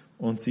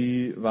 Und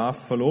sie war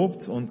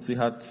verlobt und sie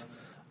hat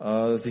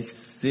sich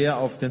sehr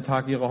auf den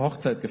Tag ihrer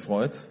Hochzeit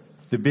gefreut.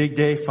 The big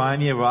day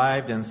finally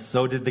arrived and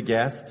so did the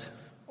guest.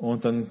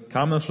 Und dann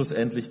kam dann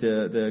schlussendlich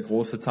der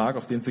große Tag,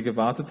 auf den sie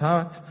gewartet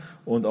hat.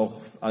 Und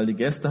auch all die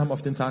Gäste haben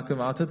auf den Tag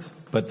gewartet.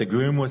 But the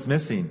groom was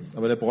missing.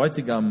 Aber der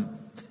Bräutigam,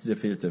 der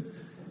fehlte.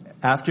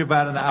 After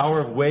about an hour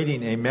of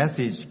waiting, a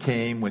message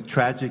came with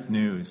tragic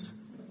news.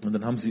 Und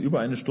dann haben sie über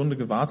eine Stunde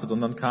gewartet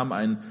und dann kam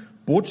ein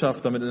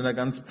Botschafter mit einer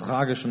ganz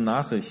tragischen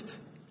Nachricht.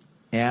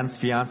 Anne's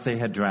fiancé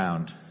had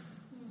drowned.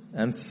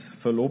 Annes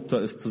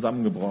Verlobter ist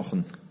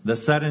zusammengebrochen. The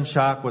sudden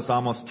shock was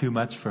almost too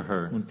much for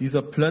her. Und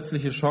dieser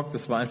plötzliche Schock,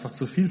 das war einfach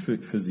zu viel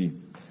für sie.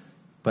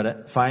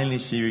 But finally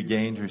she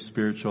regained her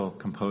spiritual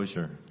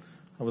composure.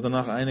 Aber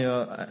danach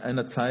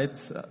einer Zeit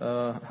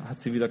hat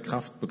sie wieder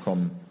Kraft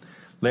bekommen.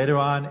 Later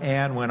on,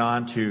 Anne went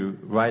on to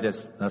write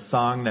a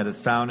song that is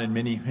found in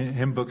many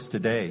hymn books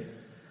today.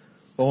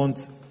 Und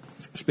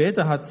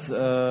später hat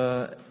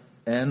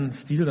Anne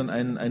Steele dann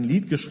ein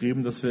Lied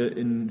geschrieben, das wir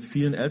in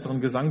vielen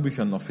älteren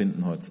Gesangbüchern noch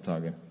finden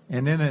heutzutage.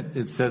 And in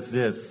it says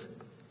this: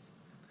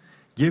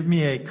 give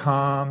me a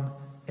calm,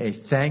 a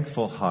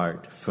thankful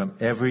heart, from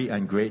every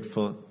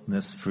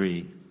ungratefulness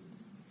free.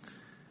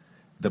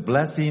 The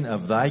blessing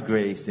of thy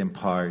grace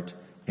impart,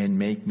 and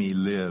make me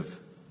live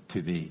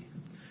to thee.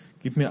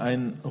 Gib mir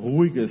ein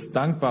ruhiges,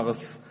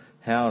 dankbares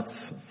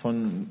Herz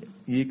von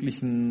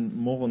jeglichen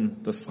Murren,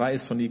 das frei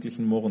ist von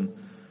jeglichen Murren.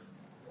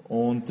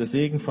 Und der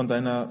Segen von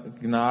deiner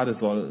Gnade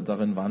soll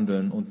darin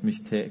wandeln und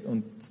mich täglich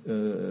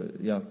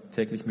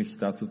mich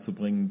dazu zu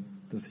bringen,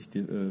 dass ich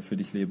für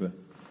dich lebe.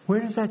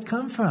 Where does that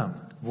come from?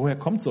 Woher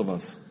kommt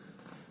sowas?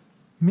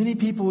 Many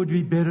people would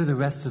be bitter the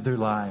rest of their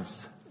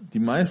lives. Die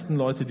meisten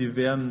Leute, die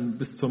wären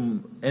bis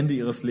zum Ende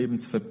ihres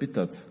Lebens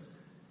verbittert.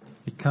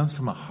 It comes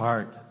from a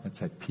heart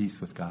that's at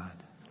peace with God.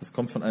 Das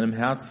kommt von einem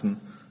Herzen,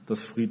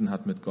 das Frieden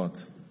hat mit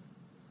Gott.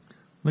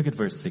 Look at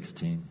verse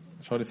 16.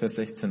 Schau dir Vers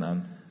 16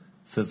 an.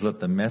 It says, let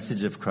the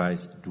message of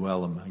Christ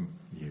dwell among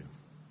you.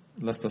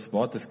 Lasst das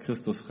Wort des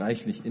Christus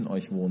reichlich in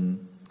euch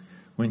wohnen.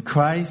 When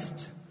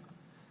Christ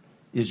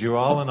is your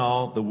all in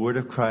all, the word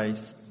of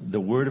Christ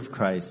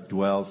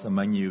dwells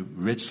among you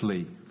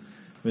richly.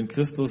 Wenn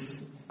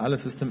Christus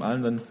alles ist im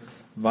Allen, dann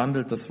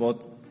wandelt das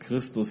Wort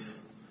Christus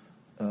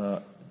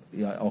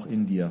ja auch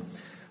in dir.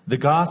 The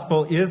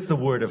gospel is the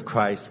word of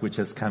Christ which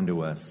has come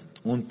to us.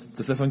 Und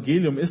das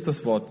Evangelium ist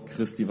das Wort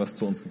Christi, was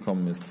zu uns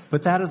gekommen ist.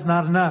 But that is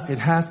not enough.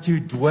 It has to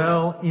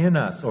dwell in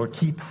us or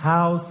keep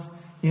house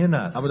in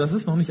us. Aber das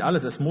ist noch nicht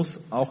alles. Es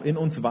muss auch in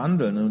uns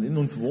wandeln und in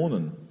uns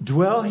wohnen.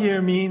 Dwell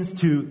here means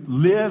to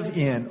live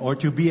in or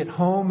to be at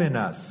home in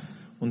us.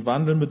 Und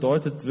wandeln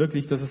bedeutet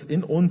wirklich, dass es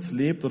in uns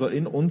lebt oder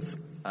in uns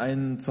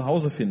ein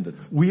Zuhause findet.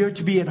 We are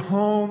to be at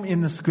home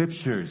in the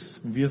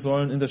scriptures. Wir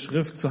sollen in der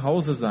Schrift zu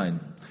Hause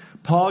sein.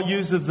 Paul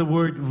uses the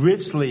word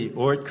richly,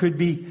 or it could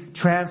be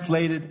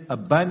translated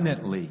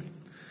abundantly.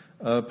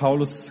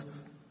 Paulus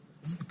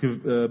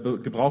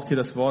gebraucht hier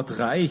das Wort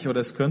reich,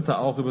 oder es könnte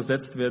auch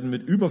übersetzt werden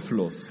mit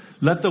Überfluss.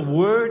 Let the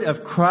word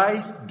of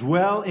Christ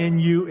dwell in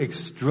you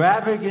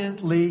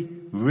extravagantly,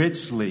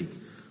 richly.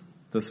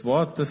 Das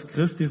Wort des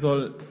Christi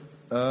soll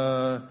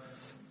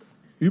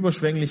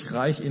überschwänglich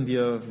reich in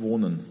dir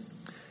wohnen.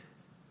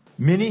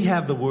 Many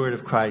have the word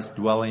of Christ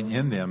dwelling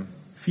in them,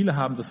 Viele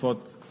haben das Wort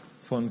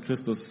von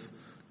Christus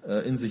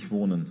in sich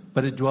wohnen,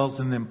 but it dwells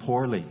in them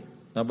poorly.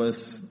 aber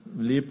es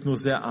lebt nur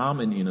sehr arm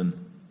in ihnen.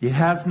 It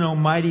has no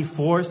mighty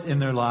force in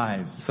their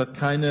lives. Es hat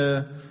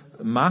keine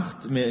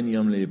Macht mehr in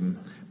ihrem Leben.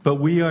 But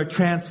we are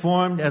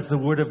transformed as the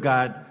word of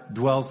God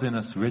dwells in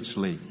us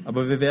richly.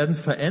 Aber wir werden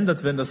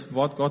verändert, wenn das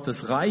Wort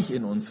Gottes reich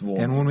in uns And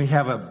wohnt. when we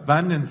have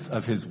abundance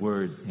of his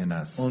word in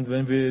us. Und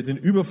wenn wir den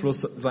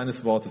Überfluss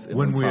seines Wortes in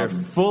When uns we are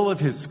haben. full of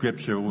his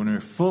scripture, when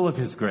we're full of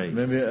his Wenn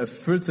grace. wir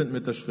erfüllt sind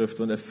mit der Schrift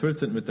und erfüllt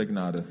sind mit der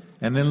Gnade.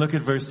 And then look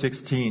at verse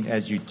 16.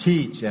 As you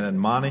teach and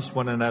admonish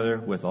one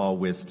another with all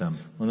wisdom.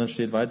 Und dann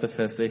steht weiter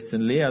Vers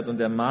 16, lehrt und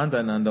ermahnt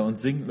einander und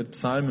singt mit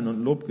Psalmen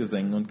und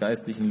Lobgesängen und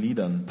geistlichen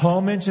Liedern.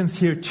 Paul mentions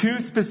here two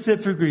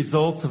specific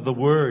results of the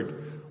word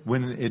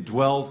when it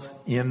dwells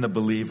in the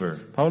believer.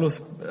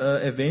 Paulus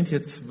erwähnt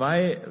hier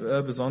zwei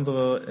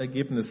besondere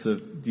Ergebnisse,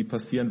 die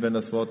passieren, wenn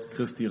das Wort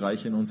Christi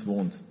reich in uns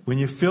wohnt. When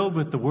you're filled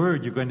with the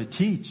word, you're going to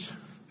teach.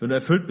 Wenn du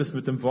erfüllt bist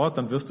mit dem Wort,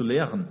 dann wirst du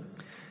lehren.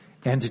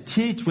 And to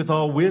teach with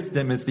all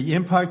wisdom is the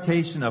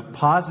impartation of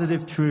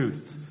positive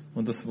truth.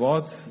 Und das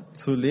Wort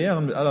zu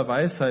lehren mit aller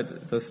Weisheit,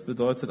 das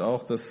bedeutet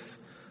auch, dass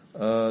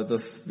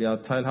das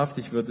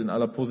teilhaftig wird in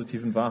aller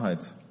positiven Wahrheit.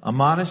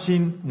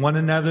 Admonishing one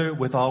another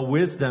with all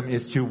wisdom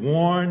is to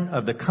warn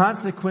of the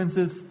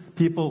consequences,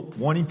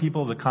 warning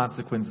people of the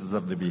consequences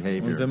of their Und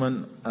behavior. wenn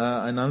man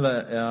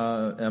einander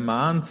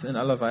ermahnt in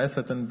aller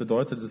Weisheit, dann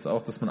bedeutet es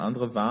auch, dass man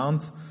andere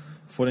warnt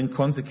vor den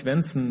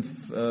Konsequenzen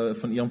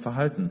von ihrem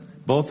Verhalten.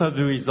 Both are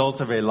the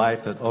result of a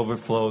life that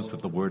overflows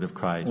with the word of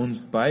Christ.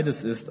 Und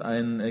beides ist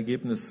ein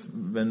Ergebnis,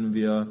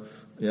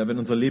 wenn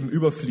unser Leben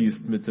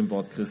überfließt mit dem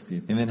Wort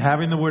Christi. And then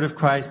having the word of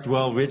Christ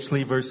dwell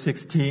richly, verse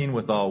 16,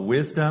 with all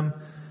wisdom,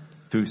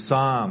 through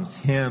psalms,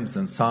 hymns,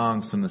 and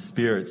songs from the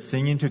Spirit,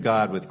 singing to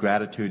God with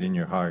gratitude in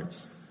your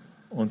hearts.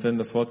 Und wenn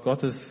das Wort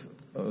Gottes,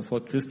 das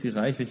Wort Christi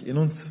reichlich in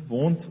uns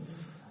wohnt,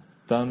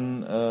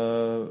 dann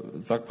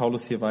sagt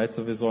Paulus hier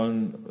weiter, wir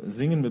sollen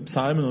singen mit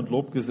Psalmen und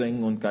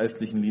Lobgesängen und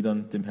geistlichen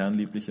Liedern dem Herrn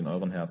lieblich in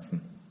euren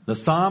Herzen. The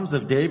Psalms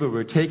of David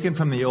were taken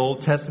from the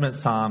Old Testament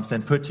Psalms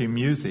and put to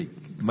music,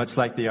 much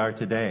like they are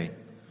today.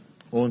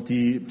 Und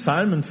die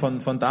Psalmen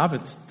von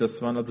David,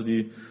 das waren also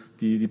die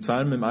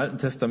Psalmen im Alten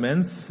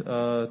Testament,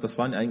 das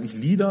waren eigentlich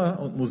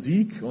Lieder und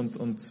Musik und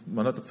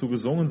man hat dazu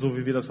gesungen, so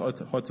wie wir das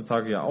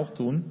heutzutage ja auch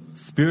tun.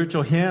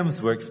 Spiritual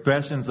hymns were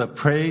expressions of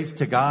praise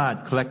to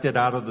God collected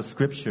out of the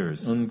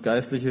scriptures. Und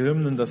geistliche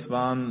Hymnen, das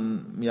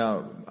waren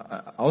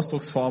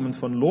Ausdrucksformen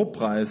von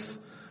Lobpreis,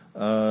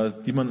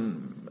 die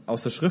man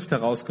aus der Schrift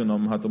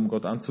herausgenommen hat, um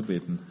Gott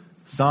anzubeten.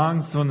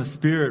 Songs from the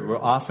Spirit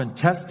were often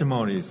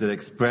testimonies that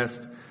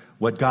expressed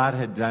what God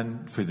had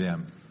done for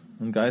them.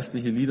 Und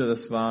geistliche Lieder,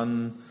 das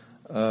waren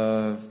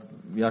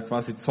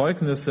quasi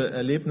Zeugnisse,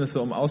 Erlebnisse,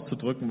 um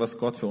auszudrücken, was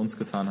Gott für uns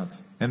getan hat.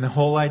 And the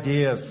whole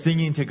idea of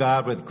singing to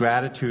God with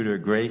gratitude or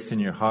grace in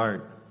your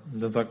heart.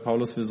 Und dann sagt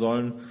Paulus, wir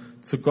sollen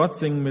zu Gott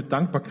singen mit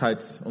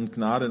Dankbarkeit und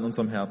Gnade in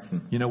unserem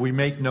Herzen. You know, we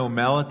make no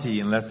melody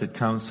unless it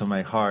comes from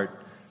a heart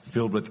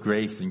filled with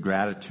grace and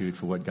gratitude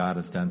for what God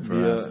has done for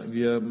us.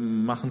 Wir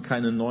machen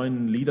keine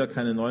neuen Lieder,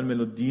 keine neuen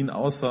Melodien,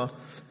 außer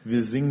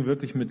wir singen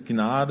wirklich mit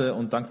Gnade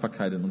und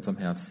Dankbarkeit in unserem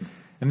Herzen.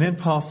 And then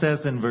Paul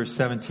says in verse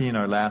 17,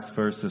 our last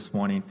verse this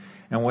morning,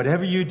 and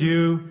whatever you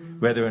do,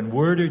 whether in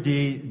word or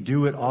deed,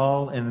 do it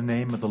all in the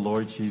name of the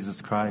Lord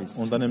Jesus Christ.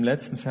 Und dann im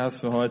letzten Vers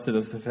für heute,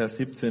 das ist Vers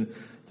 17,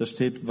 da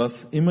steht,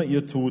 was immer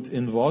ihr tut,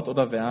 in Wort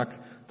oder Werk,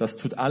 das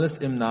tut alles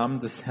im Namen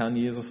des Herrn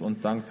Jesus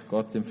und dankt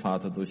Gott dem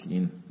Vater durch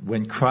ihn.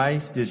 When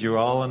Christ is your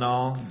all in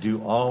all,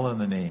 do all in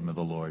the name of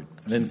the Lord.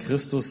 Wenn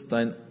Christus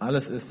dein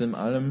Alles ist in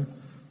allem,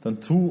 dann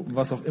tu,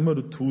 was auch immer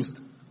du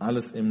tust,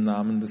 alles im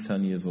Namen des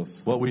Herrn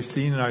Jesus. What we've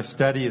seen in our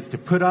study is to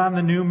put on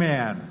the new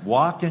man,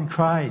 walk in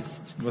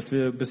Christ. Was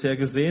wir bisher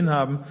gesehen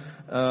haben,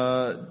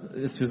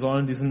 ist, wir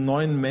sollen diesen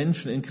neuen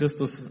Menschen in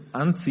Christus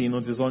anziehen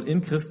und wir sollen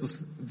in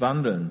Christus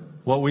wandeln.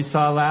 What we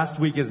saw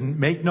last week is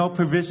make no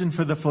provision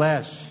for the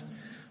flesh.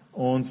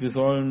 Und wir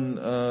sollen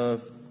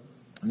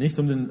nicht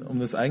um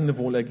das eigene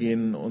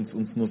Wohlergehen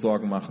uns nur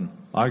Sorgen machen.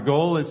 Our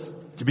goal is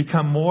to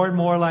become more and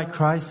more like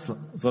Christ.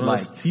 sondern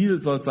das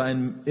Ziel soll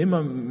sein,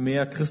 immer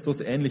mehr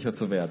Christus ähnlicher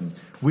zu werden.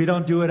 We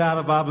don't do it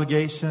out of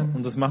obligation.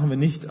 Und das machen wir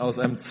nicht aus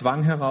einem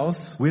Zwang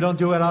heraus. We don't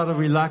do it out of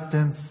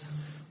reluctance.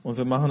 Und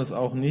wir machen es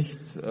auch nicht,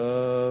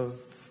 weil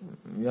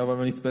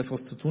wir nichts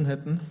Besseres zu tun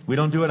hätten. We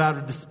don't do it out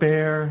of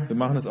despair. Wir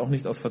machen es auch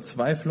nicht aus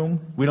Verzweiflung.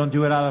 We don't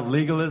do it out of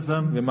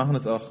legalism. Wir machen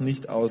es auch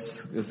nicht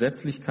aus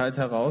Gesetzlichkeit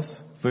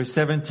heraus. Verse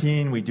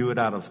 17, we do it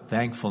out of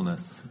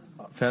thankfulness.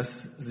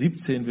 Vers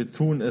 17, wir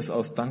tun es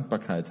aus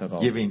Dankbarkeit heraus.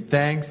 Giving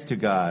thanks to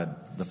God,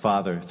 the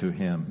Father, through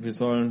Him. Wir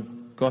sollen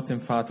Gott, dem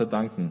Vater,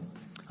 danken.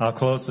 I'll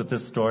close with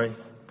this story.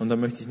 Und da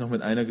möchte ich noch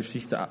mit einer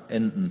Geschichte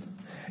enden.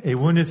 A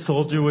wounded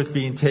soldier was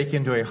being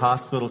taken to a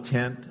hospital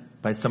tent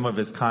by some of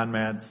his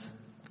comrades.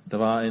 Da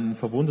war ein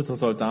verwundeter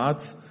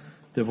Soldat,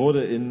 der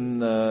wurde in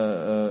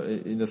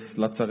das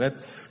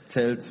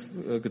Lazarettzelt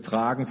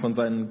getragen von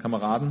seinen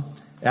Kameraden.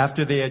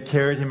 After they had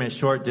carried him a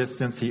short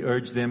distance, he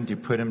urged them to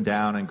put him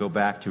down and go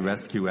back to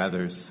rescue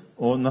others.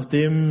 Und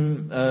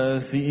nachdem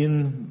sie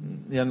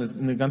ihn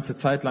eine ganze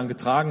Zeit lang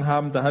getragen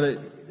haben, da hat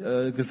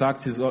er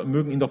gesagt, sie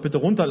mögen ihn doch bitte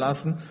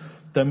runterlassen,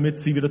 damit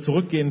sie wieder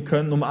zurückgehen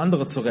können, um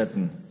andere zu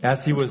retten.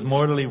 As he was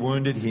mortally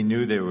wounded, he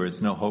knew there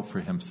was no hope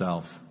for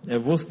himself.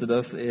 Er wusste,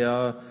 dass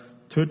er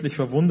tödlich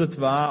verwundet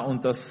war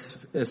und dass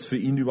es für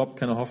ihn überhaupt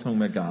keine Hoffnung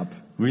mehr gab.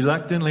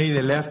 Reluctantly,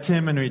 they left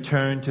him and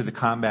returned to the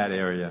combat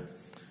area.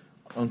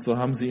 Und so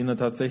haben sie ihn dann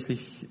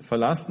tatsächlich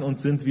verlassen und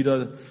sind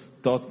wieder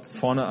dort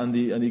vorne an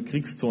die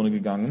Kriegszone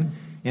gegangen.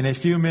 In a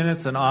few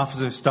minutes, an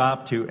officer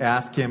stopped to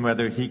ask him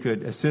whether he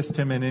could assist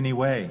him in any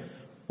way.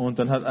 Und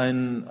dann hat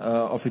ein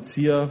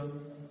Offizier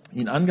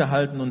ihn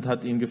angehalten und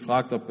hat ihn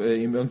gefragt, ob er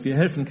ihm irgendwie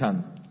helfen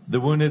kann. The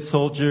wounded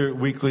soldier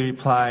weakly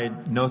replied,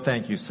 "No,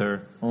 thank you,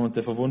 sir. Und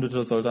der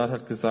verwundete Soldat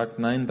hat gesagt,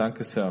 nein,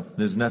 danke, Sir.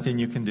 There's nothing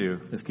you can do.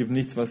 Es gibt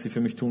nichts, was Sie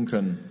für mich tun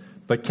können.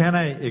 But can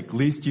I at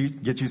least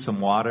get you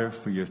some water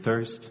for your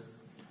thirst?"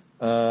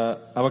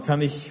 Aber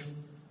kann ich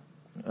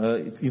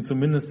Ihnen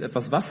zumindest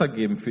etwas Wasser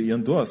geben für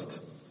Ihren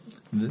Durst?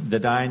 The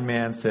dying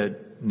man said,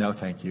 "No,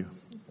 thank you."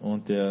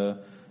 Und der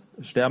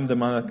sterbende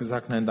Mann hat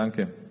gesagt, nein,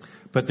 danke.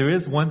 But there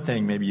is one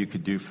thing maybe you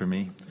could do for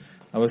me.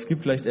 Aber es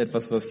gibt vielleicht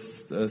etwas,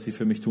 was Sie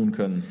für mich tun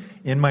können.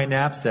 In my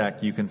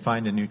knapsack, you can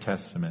find a New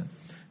Testament.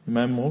 In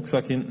meinem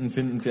Rucksack hinten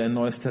finden Sie ein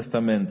Neues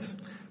Testament.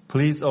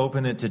 Please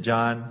open it to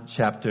John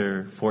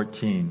chapter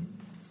 14.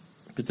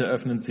 Bitte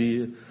öffnen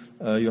Sie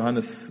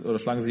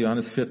schlagen Sie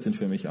Johannes 14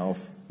 für mich auf.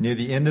 Near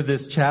the end of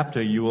this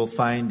chapter, you will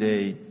find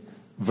a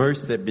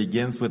verse that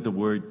begins with the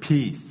word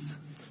peace.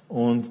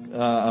 Und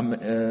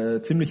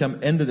ziemlich am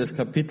Ende des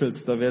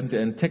Kapitels, da werden Sie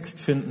einen Text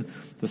finden,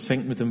 das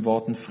fängt mit den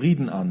Worten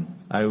Frieden an.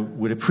 I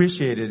would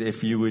appreciate it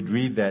if you would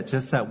read that,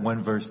 just that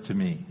one verse to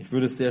me. Ich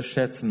würde es sehr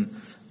schätzen,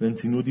 wenn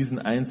Sie nur diesen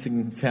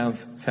einzigen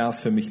Vers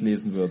für mich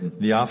lesen würden.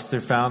 The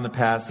officer found the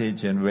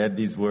passage and read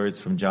these words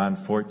from John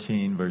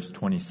 14, verse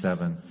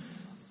 27.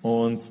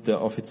 Und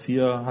der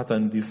Offizier hat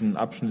dann diesen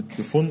Abschnitt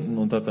gefunden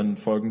und hat dann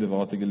folgende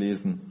Worte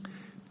gelesen.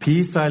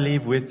 Peace I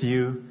leave with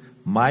you,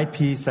 my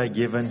peace I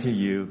give unto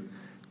you.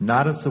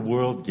 Not as the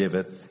world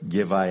giveth,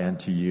 give I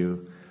unto you.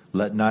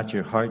 Let not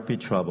your heart be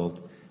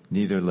troubled,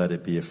 neither let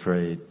it be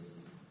afraid.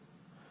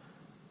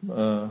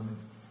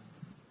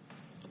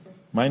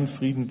 Meinen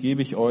Frieden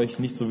gebe ich euch,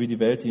 nicht so wie die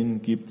Welt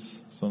ihn gibt,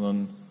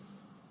 sondern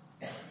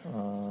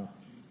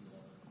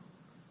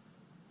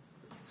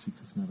schickt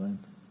es mir rein.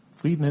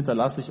 Frieden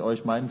hinterlasse ich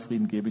euch, meinen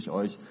Frieden gebe ich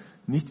euch,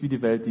 nicht wie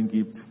die Welt ihn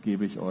gibt,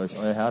 gebe ich euch.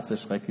 Euer Herz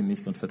erschrecke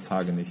nicht und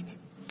verzage nicht.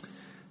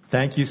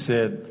 Thank you,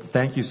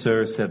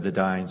 sir, said the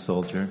dying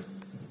soldier.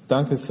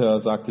 Danke, Sir,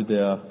 sagte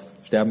der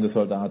sterbende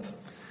Soldat.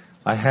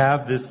 I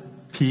have this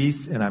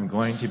peace and I'm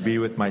going to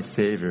be with my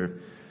Savior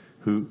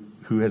who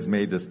has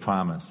made this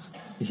promise.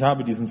 Ich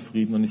habe diesen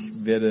Frieden und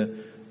ich werde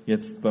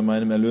jetzt bei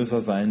meinem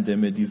Erlöser sein, der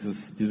mir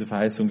diese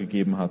Verheißung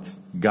gegeben hat.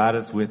 God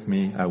is with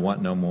me, I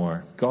want no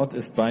more. Gott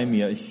ist bei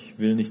mir, ich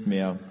will nicht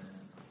mehr.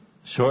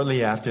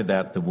 Shortly after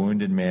that, the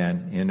wounded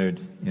man entered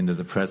into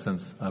the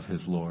presence of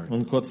his Lord.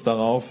 Und kurz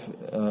darauf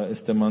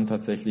ist der Mann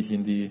tatsächlich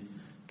in die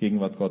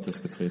Gegenwart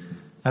Gottes getreten.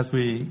 As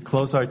we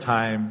close our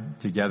time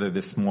together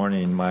this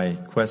morning, my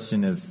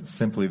question is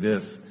simply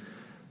this.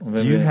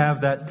 Do you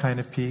have that kind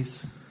of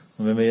peace?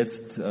 Und wenn wir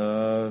jetzt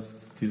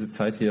diese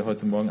Zeit hier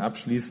heute Morgen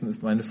abschließen,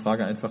 ist meine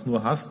Frage einfach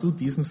nur, hast du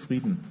diesen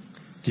Frieden?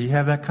 Do you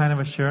have that kind of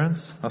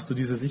assurance? Hast du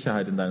diese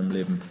Sicherheit in deinem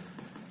Leben?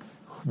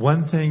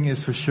 One thing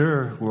is for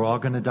sure, we're all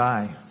going to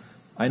die.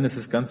 Eines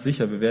ist ganz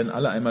sicher, wir werden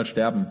alle einmal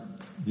sterben.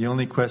 The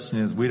only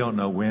question is, we don't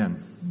know when.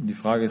 Die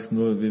Frage ist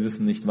nur, wir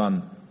wissen nicht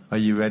wann. Are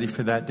you ready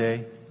for that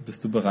day?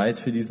 Bist du bereit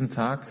für diesen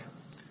Tag?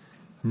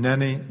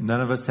 None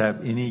of us have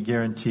any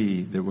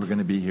guarantee that we're going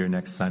to be here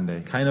next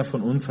Sunday. Keiner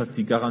von uns hat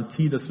die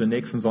Garantie, dass wir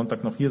nächsten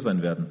Sonntag noch hier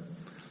sein werden.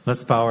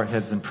 Let's bow our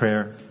heads in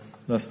prayer.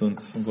 Lasst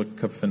uns unsere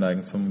Köpfe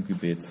neigen zum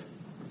Gebet.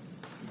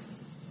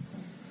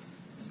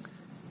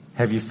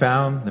 Have you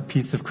found the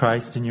peace of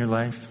Christ in your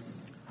life?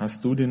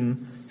 Hast du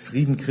den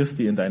Frieden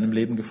Christi in deinem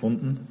Leben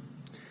gefunden?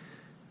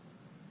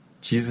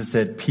 Jesus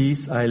said,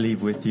 "Peace I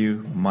leave with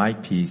you, my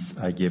peace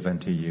I give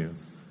unto you."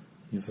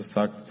 Jesus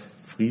sagt,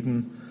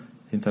 Frieden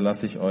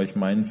hinterlasse ich euch,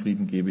 meinen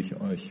Frieden gebe ich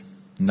euch.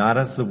 Not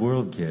as the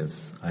world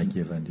gives, I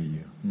give unto you.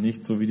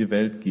 Nicht so wie die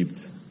Welt gibt,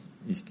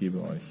 ich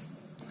gebe euch.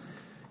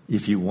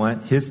 If you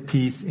want His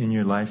peace in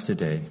your life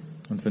today,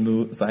 Und wenn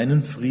du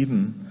seinen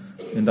Frieden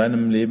in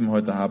deinem Leben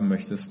heute haben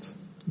möchtest,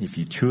 if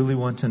you truly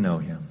want to know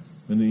Him,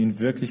 wenn du ihn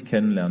wirklich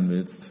kennenlernen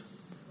willst,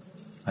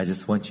 I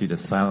just want you to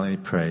silently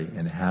pray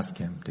and ask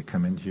Him to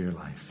come into your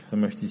life. dann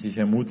möchte ich dich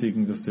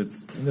ermutigen, dass du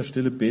jetzt in der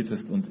Stille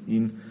betest und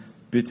ihn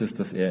bittest,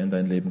 dass er in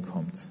dein Leben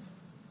kommt.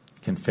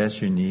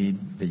 Confess your need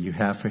that you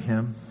have for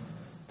Him.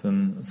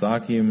 Dann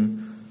sag ihm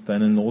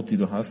deine Not, die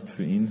du hast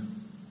für ihn.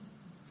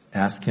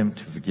 Ask Him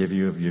to forgive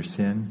you of your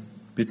sin.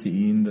 Bitte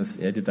ihn, dass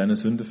er dir deine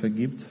Sünde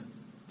vergibt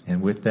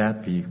And with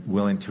that, be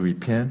willing to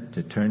repent,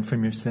 to turn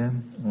from your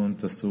sin.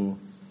 und dass du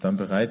dann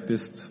bereit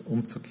bist,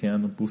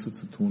 umzukehren und Buße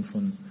zu tun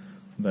von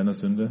deiner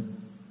Sünde.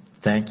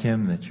 Thank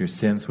Him that your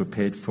sins were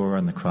paid for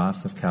on the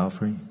cross of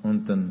Calvary.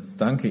 Und dann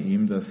danke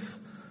ihm, dass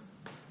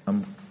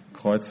am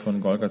Kreuz von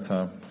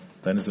Golgatha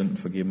deine Sünden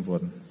vergeben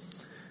wurden.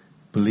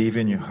 Believe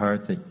in your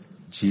heart that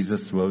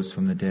Jesus rose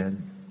from the dead.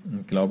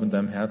 Und glaube in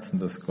deinem Herzen,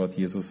 dass Gott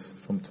Jesus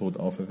vom Tod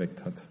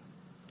auferweckt hat.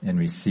 And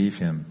receive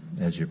Him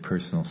as your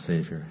personal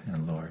Savior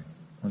and Lord.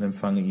 Und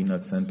empfange ihn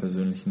als deinen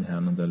persönlichen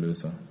Herrn und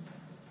Erlöser.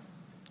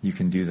 You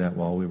can do that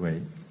while we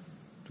wait.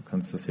 Du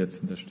kannst das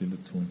jetzt in der Stille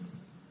tun.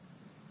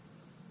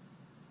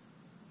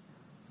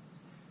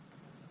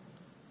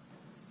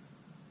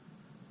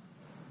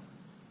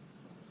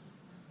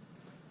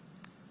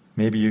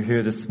 Maybe you're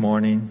here this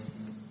morning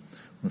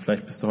Und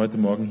vielleicht bist du heute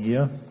Morgen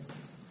hier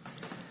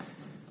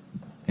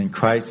and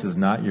Christ is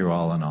not your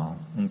all in all.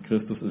 und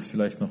Christus ist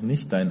vielleicht noch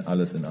nicht dein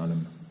Alles in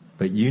allem.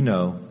 But you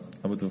know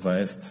Aber du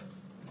weißt,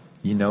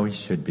 He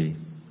should be.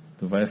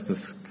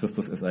 dass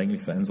Christus es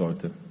eigentlich sein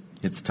sollte.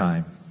 It's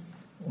time.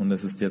 Und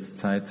es ist jetzt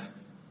Zeit,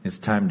 It's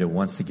time to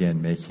once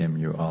again make Him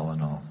your all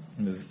in all.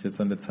 und es ist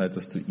jetzt an der Zeit,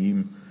 dass du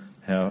ihm,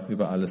 Herr,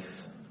 über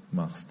alles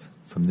machst,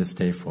 From this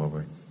day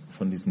forward.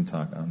 von diesem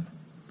Tag an.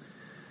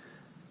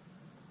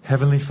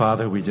 Heavenly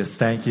Father, we just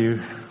thank you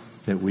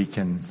that we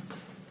can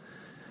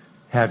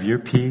have your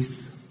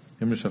peace.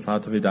 Himmlischer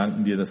Vater, wir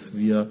danken dir, dass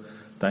wir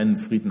deinen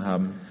Frieden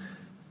haben.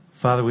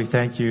 Father, we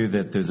thank you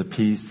that there's a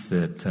peace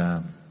that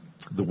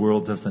the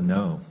world doesn't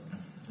know.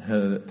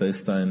 Herr, da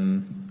ist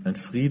ein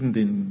Frieden,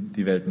 den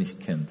die Welt nicht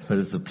kennt. But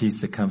it's a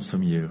peace that comes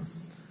from you,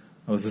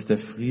 Aber es ist der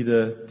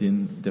Friede,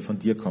 der von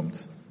dir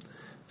kommt.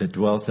 that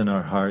dwells in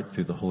our heart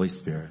through the Holy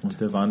Spirit. Und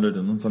der wandelt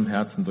in unserem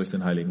Herzen durch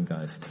den Heiligen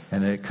Geist.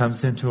 And it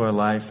comes into our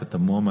life at the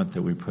moment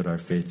that we put our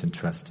faith and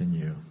trust in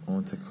you.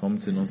 Und er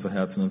kommt in unser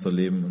Herz, in unser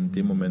Leben, in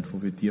dem Moment,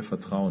 wo wir dir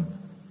vertrauen.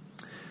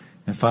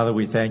 And Father,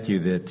 we thank you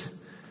that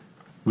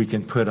we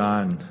can put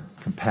on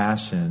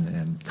compassion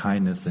and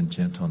kindness and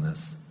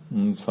gentleness.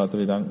 Und Vater,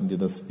 wir danken dir,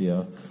 dass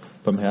wir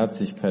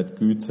Barmherzigkeit,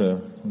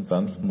 Güte und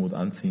Sanftmut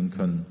anziehen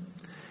können.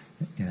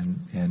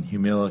 And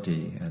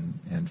humility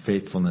and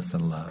faithfulness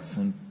and love.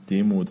 Und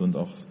Demut und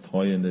auch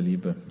Treue in der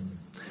Liebe.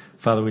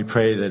 Father, we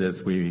pray that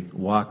as we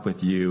walk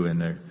with you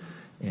and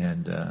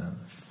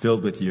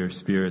filled with your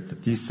Spirit,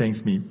 that these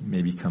things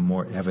may become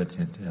more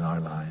evident in our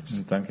lives.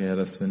 Und danke, Herr,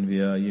 dass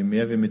je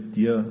mehr wir mit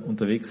dir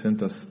unterwegs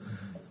sind, dass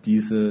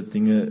diese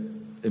Dinge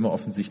immer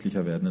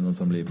offensichtlicher werden in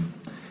unserem Leben.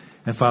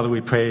 And Father,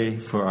 we pray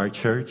for our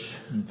church,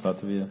 Und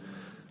Vater, wir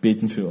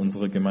beten für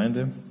unsere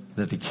Gemeinde,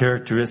 that the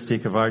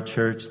characteristic of our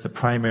church, the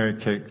primary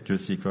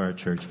characteristic of our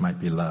church might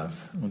be love.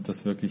 und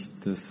dass wirklich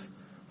das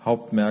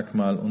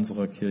Hauptmerkmal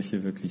unserer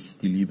Kirche wirklich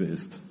die Liebe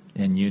ist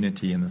And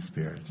unity in the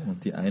Spirit.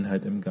 und die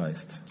Einheit im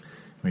Geist.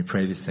 We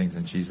pray these things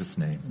in Jesus'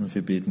 name. Und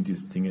wir beten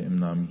diese Dinge im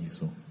Namen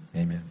Jesu.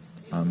 Amen.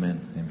 Amen.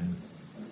 Amen.